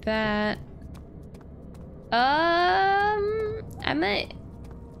budge with that. I might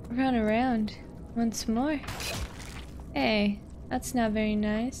run around once more. Hey, that's not very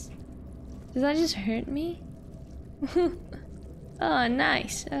nice. Does that just hurt me? Oh,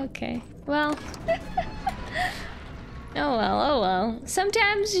 nice. Okay. Well. Oh well.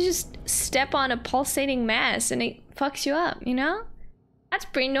 Sometimes you just step on a pulsating mass and it fucks you up, you know? That's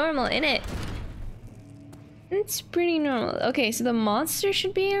pretty normal, innit? It's pretty normal. Okay, so the monster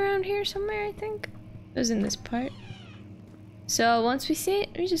should be around here somewhere, I think. It was in this part. So once we see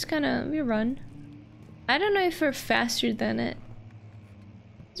it, we just we run. I don't know if we're faster than it.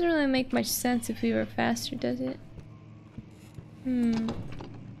 Doesn't really make much sense if we were faster, does it?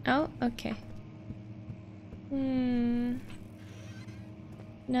 Oh, okay.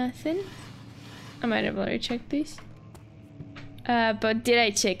 Nothing. I might have already checked these. But did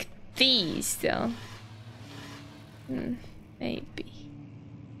I check these though? Maybe.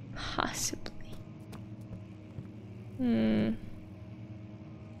 Possibly.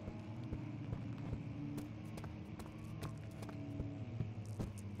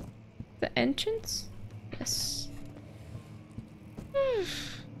 The entrance? Yes.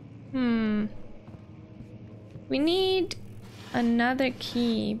 We need another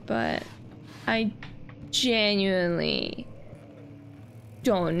key, but I genuinely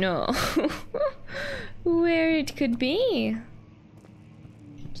don't know where it could be.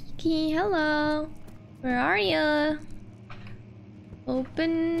 Kiki, hello. Where are ya?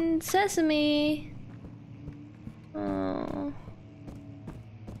 Open sesame. Oh.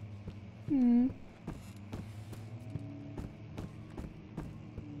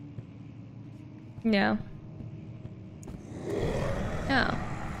 No. Oh.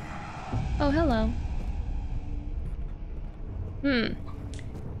 Oh, hello. I'm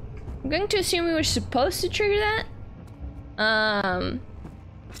going to assume we were supposed to trigger that.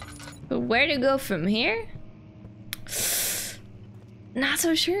 But where to go from here? Not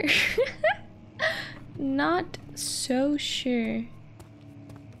so sure. Not so sure.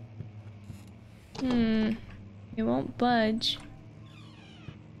 It won't budge.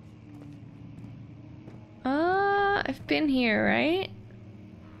 I've been here, right?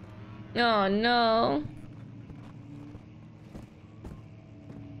 Oh no.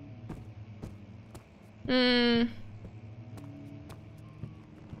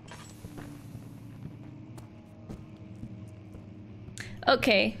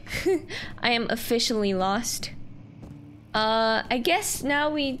 Okay. I am officially lost. I guess now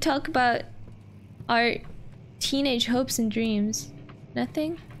we talk about our teenage hopes and dreams.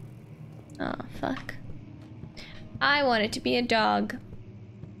 Nothing? Oh, fuck. I wanted to be a dog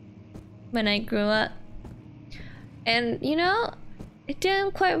when I grew up. And, you know, it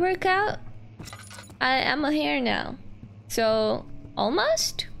didn't quite work out. I'm a hare now. So,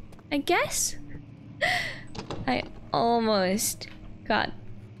 almost? I guess? I almost got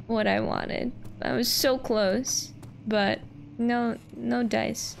what I wanted. I was so close. But, no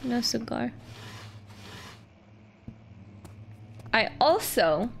dice. No cigar. I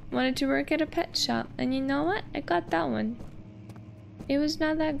also wanted to work at a pet shop, and you know what? I got that one. It was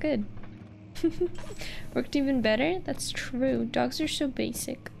not that good. Worked even better? That's true. Dogs are so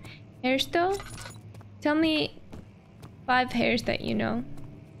basic. Hares though? Tell me 5 hares that you know.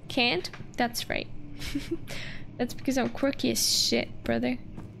 Can't? That's right. That's because I'm quirky as shit, brother.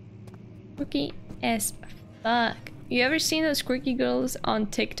 Quirky as fuck. You ever seen those quirky girls on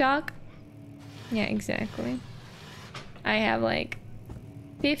TikTok? Yeah, exactly. I have like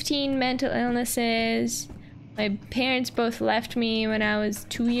 15 mental illnesses. My parents both left me when I was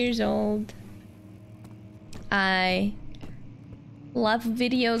 2 years old. I love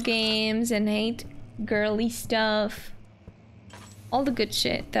video games and hate girly stuff. All the good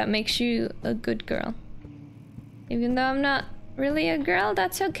shit that makes you a good girl. Even though I'm not really a girl,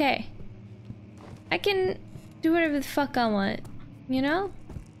 that's okay. I can do whatever the fuck I want, you know?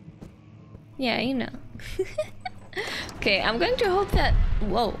 Yeah, you know. Okay, I'm going to hope that...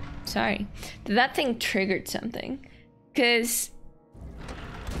 Whoa, sorry. That thing triggered something. Because...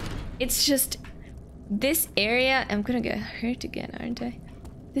 it's just... this area... I'm gonna get hurt again, aren't I?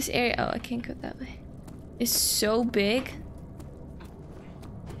 This area... oh, I can't go that way. Is so big.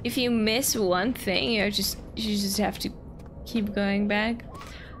 If you miss one thing, you just have to keep going back.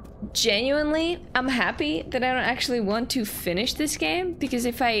 Genuinely, I'm happy that I don't actually want to finish this game, because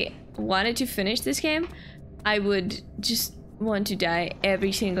if I wanted to finish this game, I would just want to die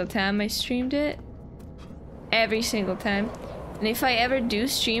every single time I streamed it. Every single time. And if I ever do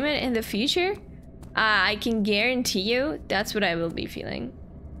stream it in the future, I can guarantee you that's what I will be feeling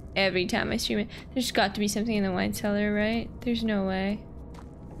every time I stream it. There's got to be something in the wine cellar, right? There's no way.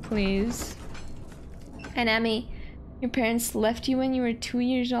 Please. And Emmy, your parents left you when you were 2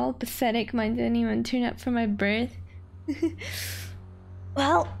 years old? Pathetic. Mine didn't even turn up for my birth.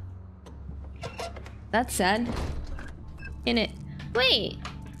 Well, that's sad. In it. Wait.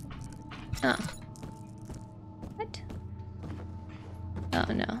 Oh. What?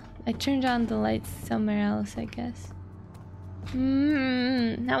 Oh no. I turned on the lights somewhere else, I guess.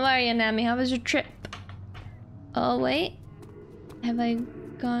 How are you, Nami? How was your trip? Oh wait. Have I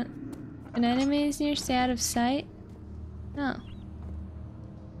gone... an enemy is near, stay out of sight? No.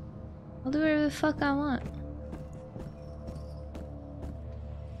 I'll do whatever the fuck I want.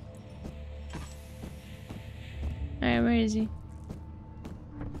 Alright, where is he?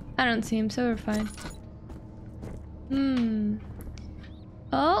 I don't see him, so we're fine.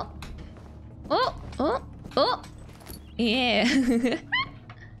 Oh! Oh! Oh! Oh! Yeah!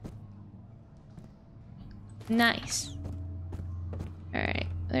 Nice. Alright,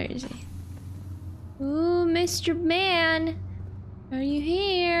 where is he? Ooh, Mr. Man! Are you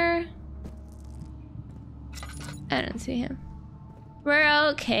here? I don't see him. We're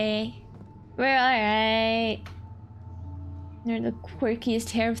okay. We're alright. They're the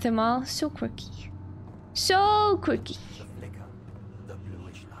quirkiest hair of them all. So quirky. So quirky. The flicker, the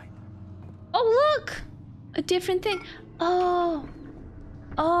bluish light. Oh, look! A different thing. Oh.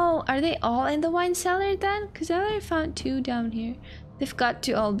 Oh, are they all in the wine cellar then? Because I already found 2 down here. They've got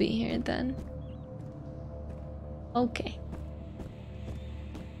to all be here then. Okay.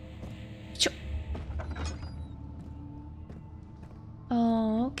 Sure.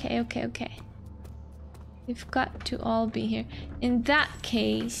 Oh, okay, okay, okay. They've got to all be here. In that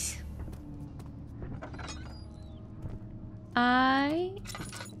case, I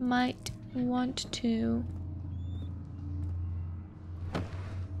might want to...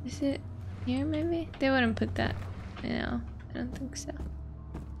 Is it here maybe? They wouldn't put that. No, I don't think so.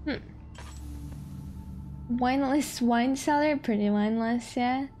 Wineless wine cellar? Pretty wineless,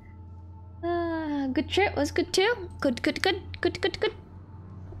 yeah. Good trip was good too. Good, good, good, good, good, good.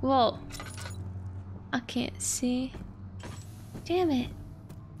 Whoa. I can't see. Damn it.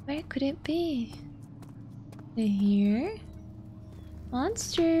 Where could it be? Here?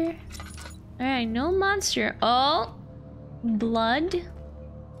 Monster. Alright, no monster. Oh! Blood.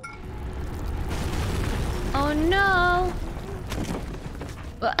 Oh no!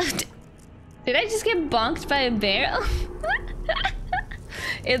 What? Did I just get bonked by a barrel?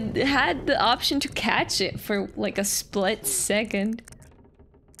 It had the option to catch it for like a split second.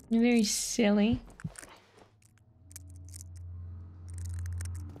 Very silly.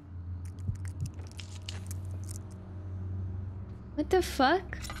 What the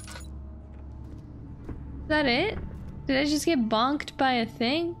fuck? Is that it? Did I just get bonked by a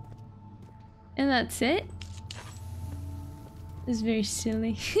thing? And that's it? This is very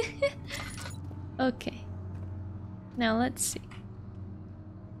silly. Okay. Now let's see.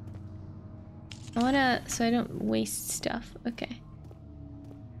 I wanna... so I don't waste stuff. Okay.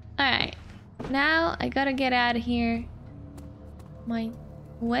 Alright. Now I gotta get out of here. My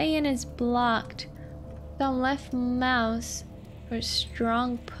way in is blocked. Thumb left mouse for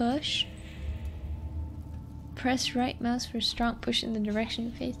strong push. press right mouse for strong push in the direction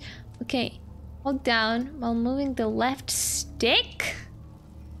of face. Okay. Hold down while moving the left stick?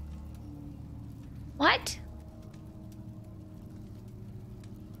 What?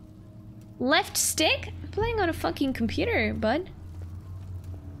 Left stick? I'm playing on a fucking computer, bud.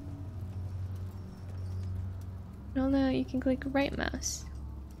 No, you can click right mouse.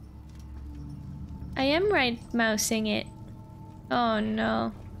 I am right mousing it. Oh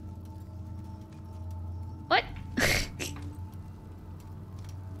no. What?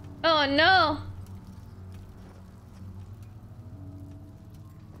 Oh no!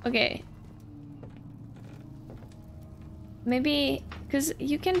 Okay. Maybe, because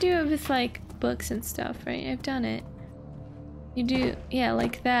you can do it with like books and stuff, right? I've done it. You do, yeah,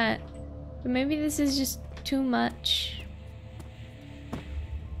 like that. But maybe this is just too much.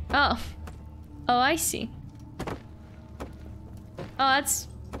 Oh. Oh, I see. Oh, that's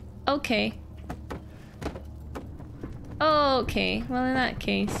okay. Oh, okay. Well, in that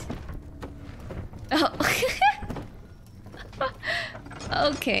case. Oh.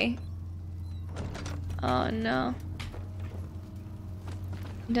 Okay. Oh, no.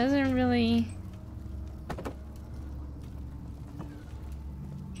 It doesn't really...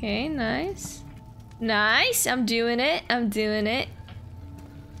 Okay, nice. Nice! I'm doing it. I'm doing it.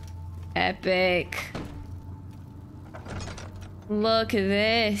 Epic. Look at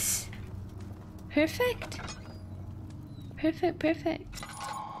this. Perfect. Perfect, perfect.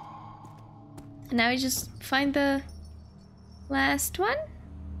 And now we just find the last one?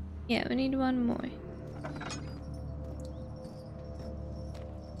 Yeah, we need one more.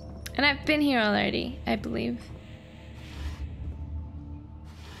 And I've been here already, I believe.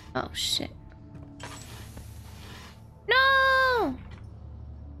 Oh, shit. No!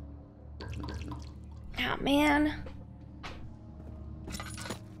 Oh, man.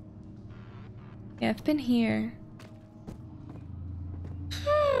 Yeah, I've been here.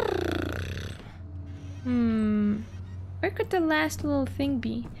 Where could the last little thing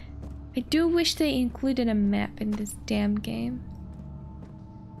be? I do wish they included a map in this damn game.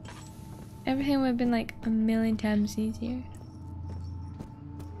 Everything would have been like a million times easier.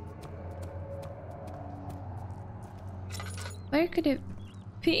 Where could it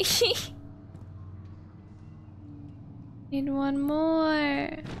be? Need one more.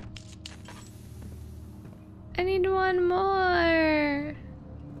 I need one more.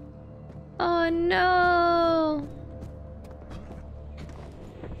 Oh no.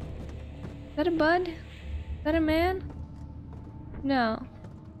 Is that a bud? Is that a man? No.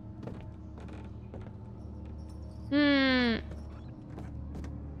 There's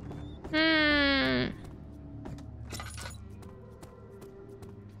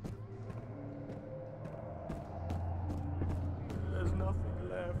nothing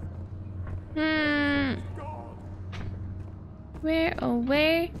left. Where, oh,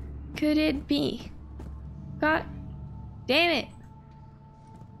 where could it be? God damn it.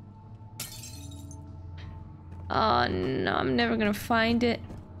 Oh no, I'm never gonna find it.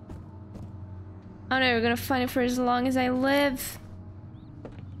 I'm never gonna find it for as long as I live.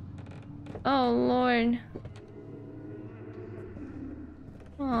 Oh Lord.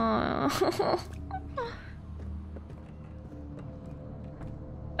 Oh.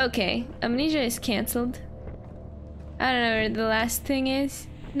 Okay, amnesia is cancelled. I don't know where the last thing is.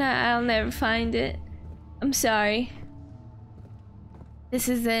 Nah, I'll never find it. I'm sorry. This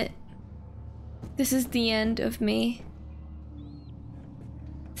is it. This is the end of me.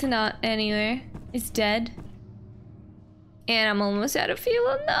 It's not anywhere. It's dead. And I'm almost out of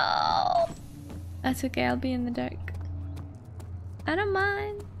fuel. No! That's okay, I'll be in the dark. I don't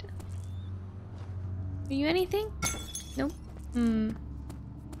mind. Are you anything? Nope.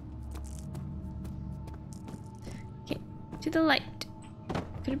 Okay, to the light.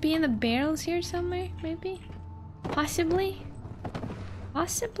 Could it be in the barrels here somewhere, maybe? Possibly?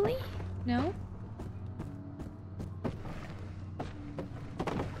 Possibly? No?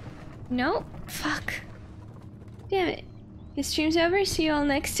 No? Fuck. Damn it. This stream's over. See you all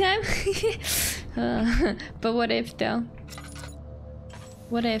next time. But what if, though?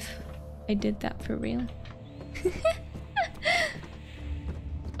 What if I did that for real?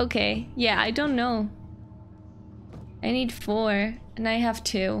 Okay. Yeah, I don't know. I need 4, and I have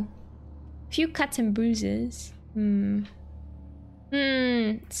 2. Few cuts and bruises.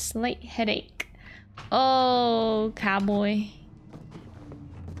 Slight headache. Oh, cowboy.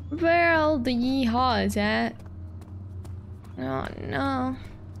 Where all the yeehaws at? Oh no.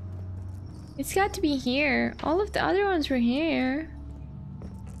 It's got to be here. All of the other ones were here.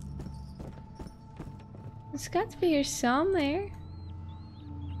 It's got to be here somewhere.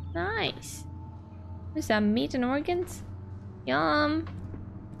 Nice. What's that, meat and organs? Yum.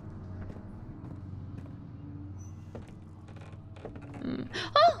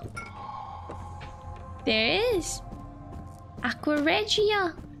 Oh! There is. Aqua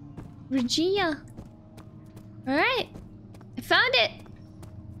Regia. Regia. Alright. I found it.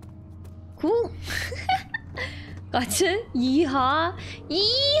 Cool. Gotcha. Yeehaw.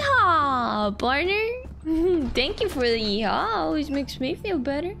 Yeehaw, partner. Thank you for the yeehaw. Always makes me feel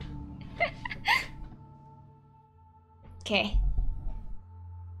better. Okay.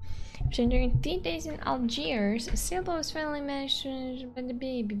 So during 3 days in Algiers, a sailboat was finally managed to by the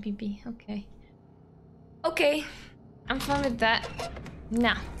baby. Okay. Okay. I'm fine with that.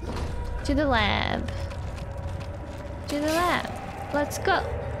 Now, to the lab. To the lab. Let's go.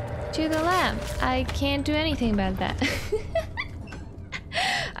 To the lab. I can't do anything about that.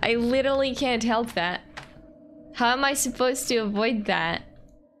 I literally can't help that. How am I supposed to avoid that?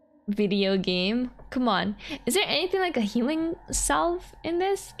 Video game? Come on. Is there anything like a healing salve in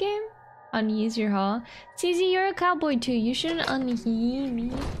this game? Unuse your haul. CZ, you're a cowboy too. You shouldn't unheal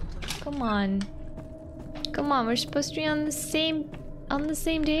me. Come on. Come on, we're supposed to be on the same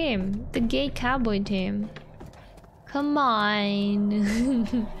team. The gay cowboy team. Come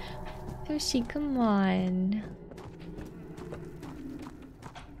on. Toshi, come on.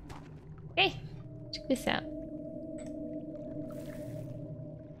 Hey, check this out.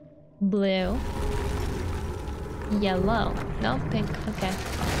 Blue. Yellow. No, pink. Okay.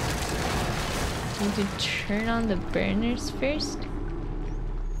 Need to turn on the burners first.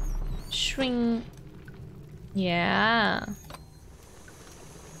 Swing. Yeah.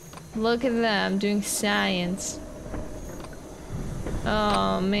 Look at that, I'm doing science.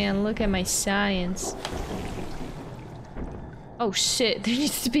 Oh man, look at my science. Oh shit, there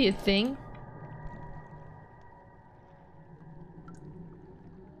needs to be a thing.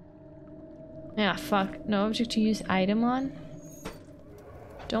 Yeah, fuck. No object to use item on?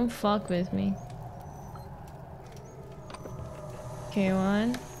 Don't fuck with me. Okay,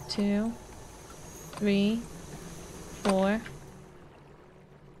 1, 2, 3, 4.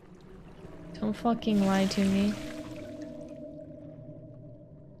 Don't fucking lie to me.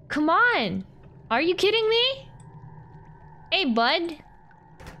 Come on! Are you kidding me? Hey, bud.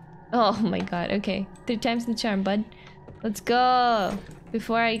 Oh my god, okay. 3 times the charm, bud. Let's go!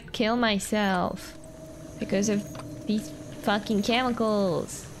 Before I kill myself. Because of these fucking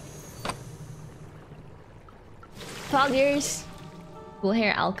chemicals. Poggers. Cool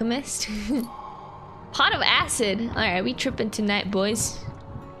hair alchemist. Pot of acid. Alright, we tripping tonight, boys.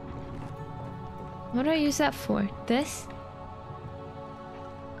 What do I use that for? This?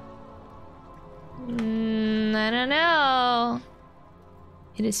 I don't know.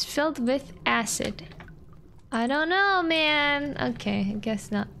 It is filled with acid. I don't know, man. Okay, I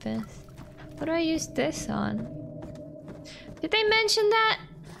guess not this. What do I use this on? Did they mention that?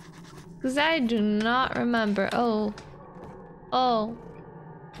 Because I do not remember. Oh. Oh.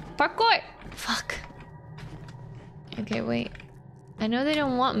 Parkour! Fuck. Okay, wait. I know they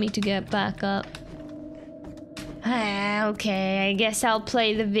don't want me to get back up. Ah, okay, I guess I'll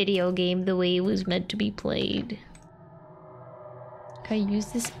play the video game the way it was meant to be played. Can I use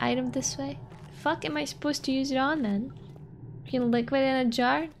this item this way? Fuck am I supposed to use it on then? Freaking liquid in a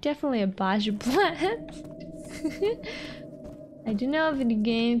jar? Definitely a Baja plant. I do know video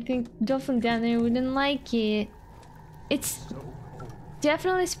game. Think Dolphin down there wouldn't like it. It's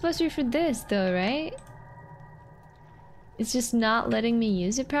definitely supposed to be for this though, right? It's just not letting me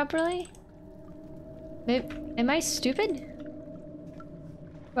use it properly? Am I stupid?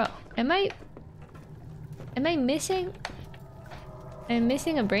 Bro, am I missing? I'm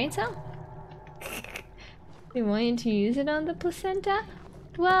missing a brain cell? They want you to use it on the placenta?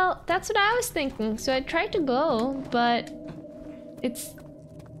 Well, that's what I was thinking. So I tried to go, but it's...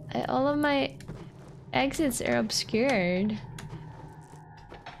 all of my exits are obscured.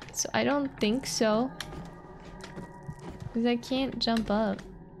 So I don't think so. Because I can't jump up.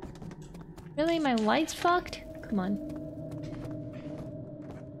 Really? My light's fucked? Come on.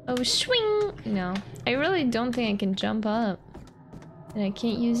 Oh, swing! No. I really don't think I can jump up. And I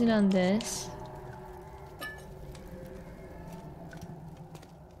can't use it on this.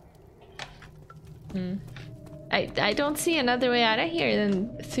 I don't see another way out of here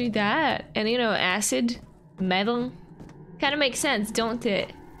than through that. And you know, acid, metal, kind of makes sense, don't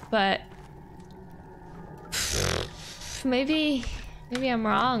it? But maybe I'm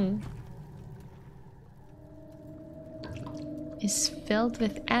wrong. It's filled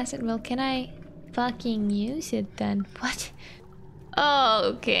with acid. Well, can I fucking use it then? What?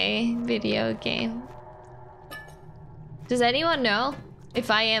 Oh, okay. Video game. Does anyone know? If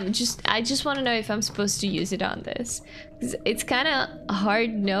I am, I just want to know if I'm supposed to use it on this. 'Cause it's kind of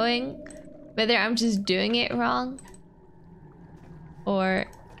hard knowing whether I'm just doing it wrong or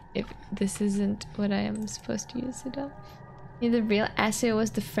if this isn't what I am supposed to use it on. Yeah, the real acid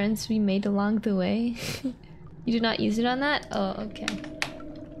was the friends we made along the way. You did not use it on that? Oh, okay.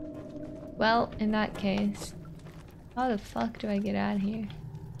 Well, in that case, how the fuck do I get out of here?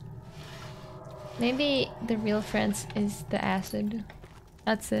 Maybe the real friends is the acid.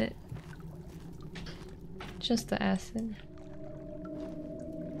 That's it. Just the acid.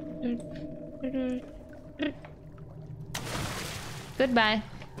 Goodbye.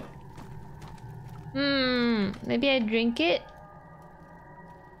 Maybe I drink it?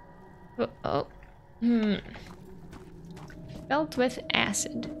 Oh. Filled with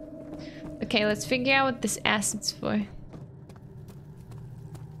acid. Okay, let's figure out what this acid's for.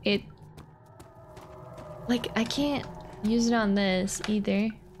 It... Like, I can't use it on this either.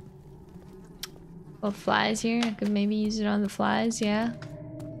 Well, flies here. I could maybe use it on the flies, yeah.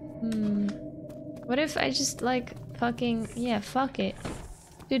 What if I just like fucking... Yeah, fuck it.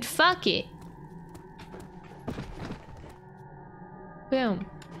 Dude, fuck it. Boom.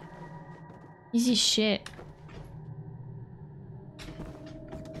 Easy shit.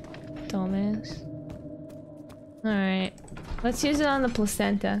 Dumbass. Alright. Let's use it on the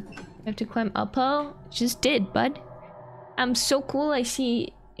placenta. I have to climb up. Oh, just did, bud. I'm so cool I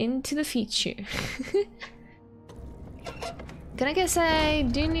see into the future. Gonna guess I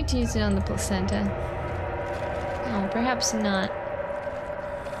do need to use it on the placenta. Oh, perhaps not.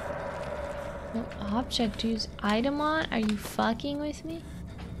 No object to use item on? Are you fucking with me?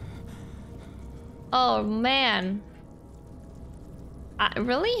 Oh man.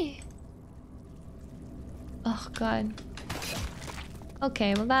 Really? Oh god.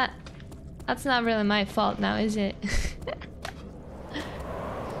 Okay, well that's not really my fault now, is it?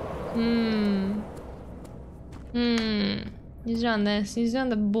 Use it on this. Use it on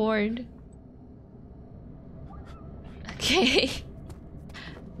the board. Okay.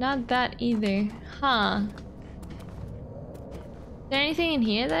 Not that either. Huh. Is there anything in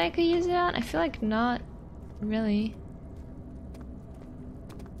here that I could use it on? I feel like not really.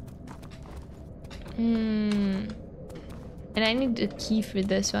 And I need a key for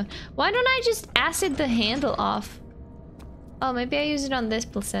this one. Why don't I just acid the handle off? Oh, maybe I use it on this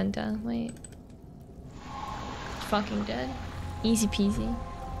placenta. Wait. Fucking dead. Easy peasy.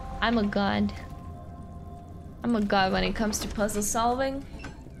 I'm a god. I'm a god when it comes to puzzle solving.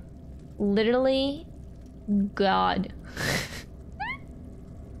 Literally, god.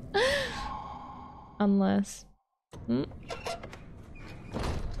 Unless.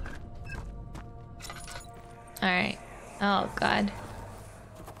 Alright. Oh god.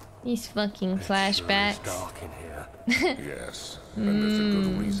 These fucking flashbacks. Sure is dark in here. Yes, and there's a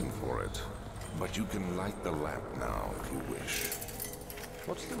good reason for it. But you can light the lamp now if you wish.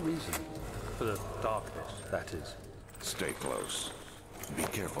 What's the reason? For the darkness, that is. Stay close. Be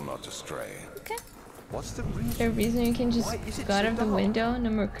careful not to stray. Okay. What's the reason? Is there a reason you can just go out of the window, no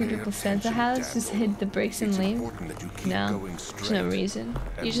more creepy placenta house, just hit the bricks and leave? No, there's no reason.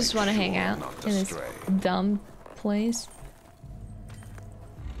 You just want to hang out in this dumb place.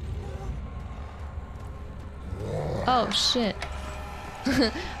 Oh shit.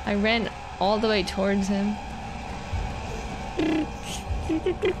 I ran all the way towards him.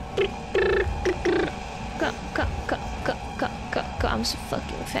 Go. I'm so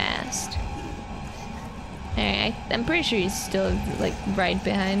fucking fast. Alright, I'm pretty sure he's still like right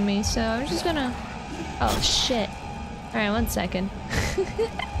behind me, so I'm just gonna... Oh shit. Alright, 1 second.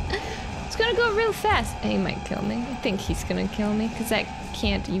 It's gonna go real fast. He might kill me. I think he's gonna kill me because I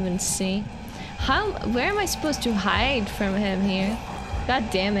can't even see. Where am I supposed to hide from him here? God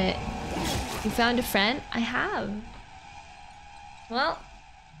damn it. You found a friend? I have. Well,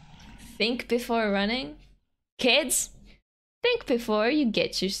 think before running. Kids, think before you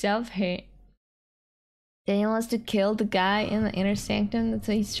get yourself hurt. Daniel wants to kill the guy in the inner sanctum. That's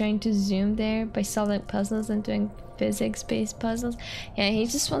why he's trying to zoom there by solving puzzles and doing physics-based puzzles. Yeah, he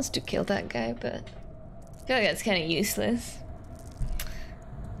just wants to kill that guy, but I feel like that's kind of useless.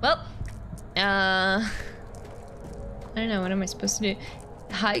 Well, I don't know. What am I supposed to do?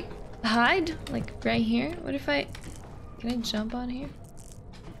 Hide? Like right here? What if I... Can I jump on here?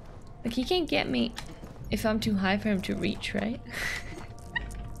 Like he can't get me if I'm too high for him to reach, right?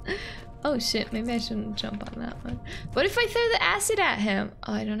 Oh shit, maybe I shouldn't jump on that one. What if I throw the acid at him?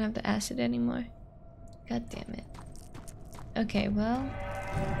 Oh, I don't have the acid anymore. God damn it. Okay, well...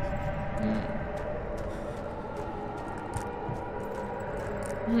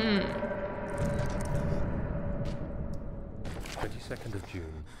 Pretty 22nd of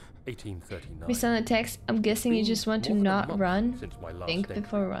June, 1839. Based on the text, I'm guessing you just want to not run. Since my last Think entry.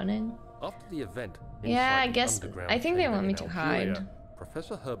 before running. After the event, Yeah, I inside the guess. underground I think they chamber want me in to Algeria, hide.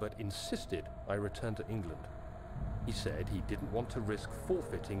 Professor Herbert insisted I return to England. He said he didn't want to risk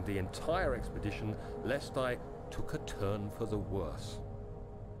forfeiting the entire expedition lest I took a turn for the worse.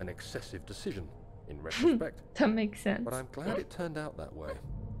 An excessive decision, in retrospect. That makes sense. But I'm glad it turned out that way.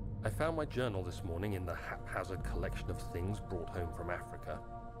 I found my journal this morning in the haphazard collection of things brought home from Africa.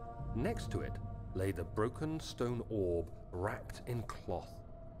 Next to it lay the broken stone orb wrapped in cloth.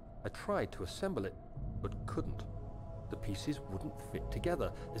 I tried to assemble it, but couldn't. The pieces wouldn't fit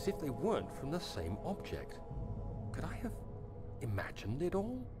together, as if they weren't from the same object. Could I have imagined it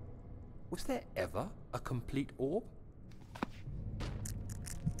all? Was there ever a complete orb?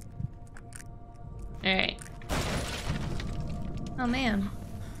 Alright. Oh man.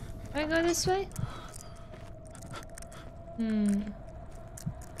 Do I go this way?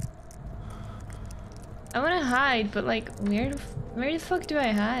 I wanna hide, but like, where the fuck do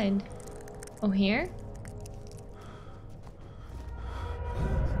I hide? Oh, here?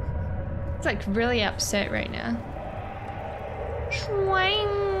 It's like really upset right now.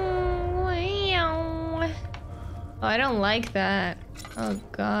 Oh, I don't like that. Oh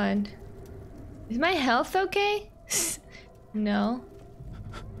god. Is my health okay? No.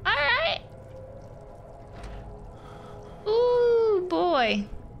 Alright. Ooh, boy.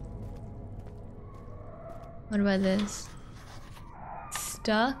 What about this?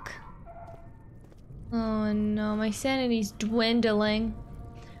 Stuck? Oh no, my sanity's dwindling.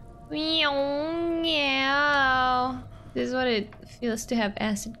 Meow. This is what it feels to have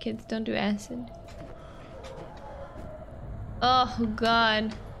acid. Kids, don't do acid. Oh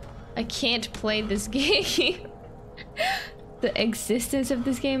god. I can't play this game. The existence of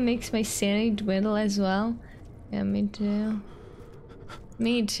this game makes my sanity dwindle as well. Yeah, me too.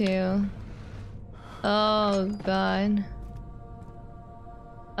 Me too. Oh god.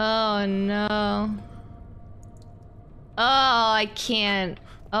 Oh no. Oh, I can't.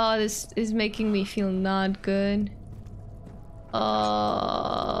 Oh, this is making me feel not good.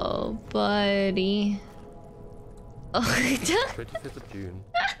 Oh, buddy. Oh, 25th of June,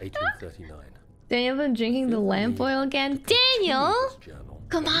 1839. Daniel been drinking the lamp oil again? Daniel!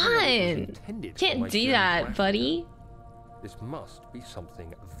 Come on! Can't do that, buddy. This must be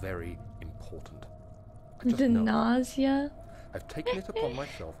something very important. I The just know. nausea? I've taken it upon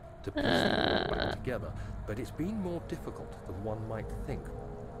myself to piece it all back together, but it's been more difficult than one might think.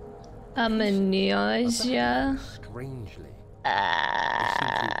 Nausea? Strangely, they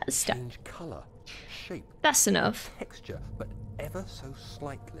seem to Stop. change color, shape, That's enough. texture, but ever so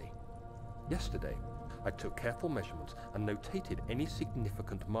slightly. Yesterday, I took careful measurements and notated any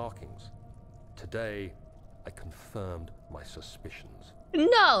significant markings. Today, I confirmed my suspicions.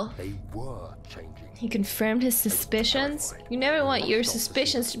 No! They were changing. He confirmed his suspicions? You never want your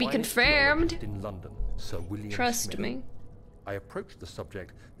suspicions to be confirmed. In London, Sir William Trust Smith. me. I approached the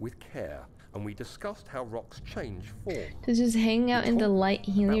subject with care, and we discussed how rocks change form. Does just hanging out in the light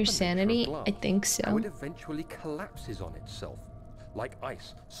heal About your the nature of sanity? glass, I think How so. it eventually collapses on itself, like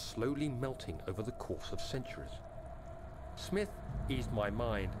ice slowly melting over the course of centuries. Smith eased my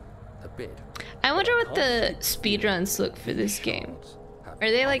mind a bit. I wonder what the speedruns look for this game. Are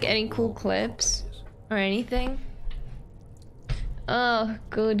they like any cool clips? Or anything? Oh,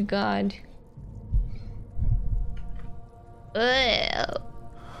 good god. Ugh.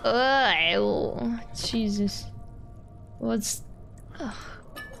 Ugh. Jesus. What's... Oh,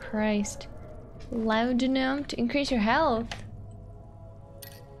 Christ. Laudanum to increase your health.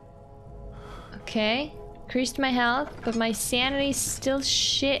 Okay. Increased my health, but my sanity's still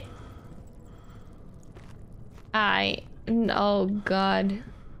shit. Oh god.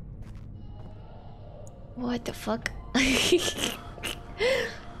 What the fuck?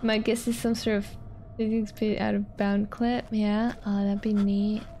 My guess is some sort of physics bit out of bound clip. Yeah. Oh, that'd be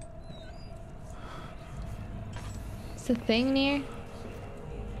neat. Is the thing near?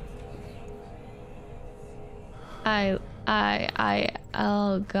 Oh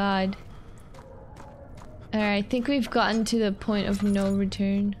god. Alright, I think we've gotten to the point of no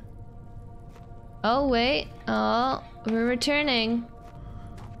return. Oh wait, oh, we're returning.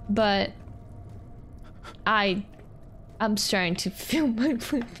 But I'm starting to feel my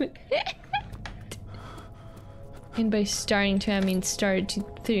movement. And by starting to, I mean started to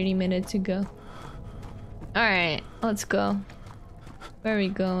 30 minutes ago. Alright, let's go. Where are we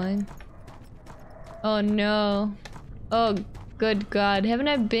going? Oh no. Oh good god, haven't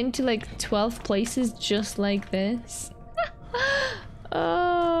I been to like 12 places just like this?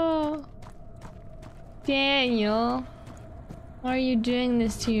 Oh. Daniel. Why are you doing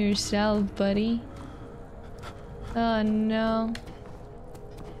this to yourself, buddy? Oh no.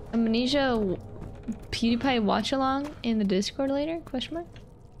 Amnesia PewDiePie watch along in the Discord later? Question mark?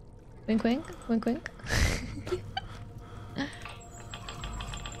 Wink wink, wink wink.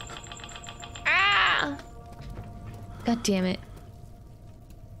 Ah! God damn it.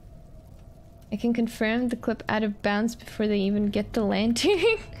 I can confirm the clip out of bounds before they even get the lantern.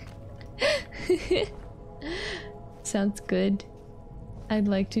 Sounds good. I'd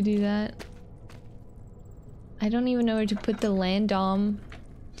like to do that. I don't even know where to put the landom.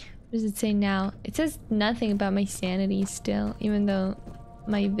 What does it say now? It says nothing about my sanity still, even though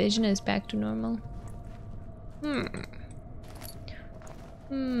my vision is back to normal. I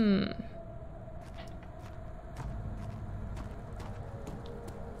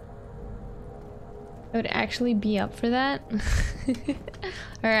would actually be up for that.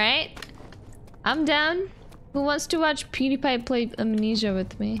 Alright. I'm down. Who wants to watch PewDiePie play Amnesia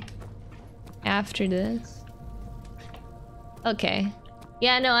with me? After this. Okay.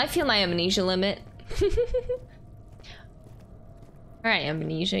 Yeah, no, I feel my amnesia limit. Alright,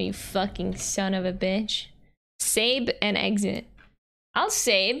 Amnesia, you fucking son of a bitch. Save and exit. I'll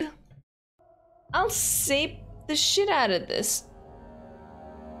save. I'll save the shit out of this.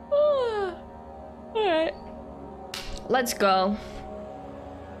 Alright. Let's go.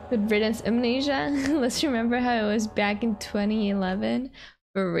 Good riddance, Amnesia. Let's remember how it was back in 2011.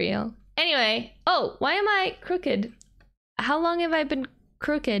 For real. Anyway. Oh, why am I crooked? How long have I been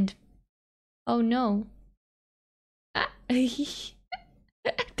crooked? Oh no. Ah.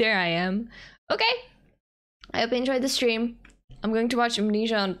 There I am. Okay. I hope you enjoyed the stream. I'm going to watch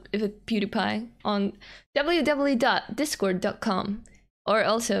Amnesia on with PewDiePie on www.discord.com or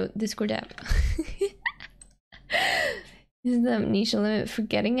also Discord app. Is the amnesia limit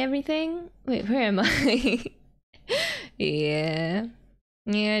forgetting everything? Wait, where am I? Yeah.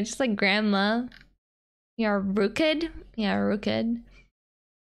 Yeah, just like grandma. You're rooked? Yeah, rooked.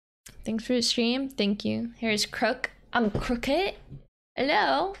 Thanks for the stream. Thank you. Here's Crook. I'm crooked.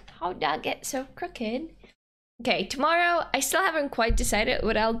 Hello. How did I get so crooked? Okay, tomorrow, I still haven't quite decided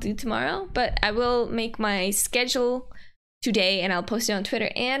what I'll do tomorrow, but I will make my schedule today and I'll post it on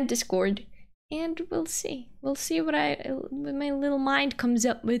Twitter and Discord. And we'll see. We'll see what my little mind comes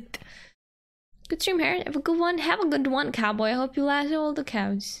up with. Good stream, Hare. Have a good one. Have a good one, cowboy. I hope you last all the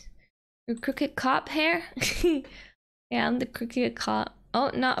cows. You're crooked cop, Hare? Yeah, I'm the crooked cop.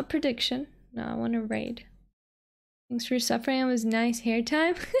 Oh, not a prediction. No, I want to raid. Thanks for suffering. It was nice hair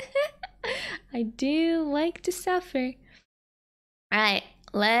time. I do like to suffer. Alright,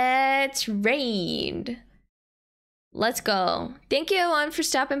 let's raid. Let's go. Thank you everyone for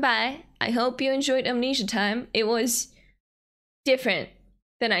stopping by. I hope you enjoyed Amnesia time. It was different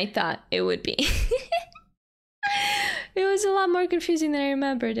than I thought it would be. It was a lot more confusing than I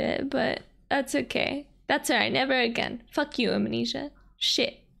remembered it, but that's okay. That's alright, never again. Fuck you, Amnesia.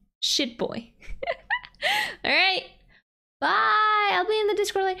 Shit. Shit boy. Alright. Bye. I'll be in the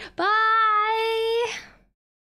Discord later. Bye.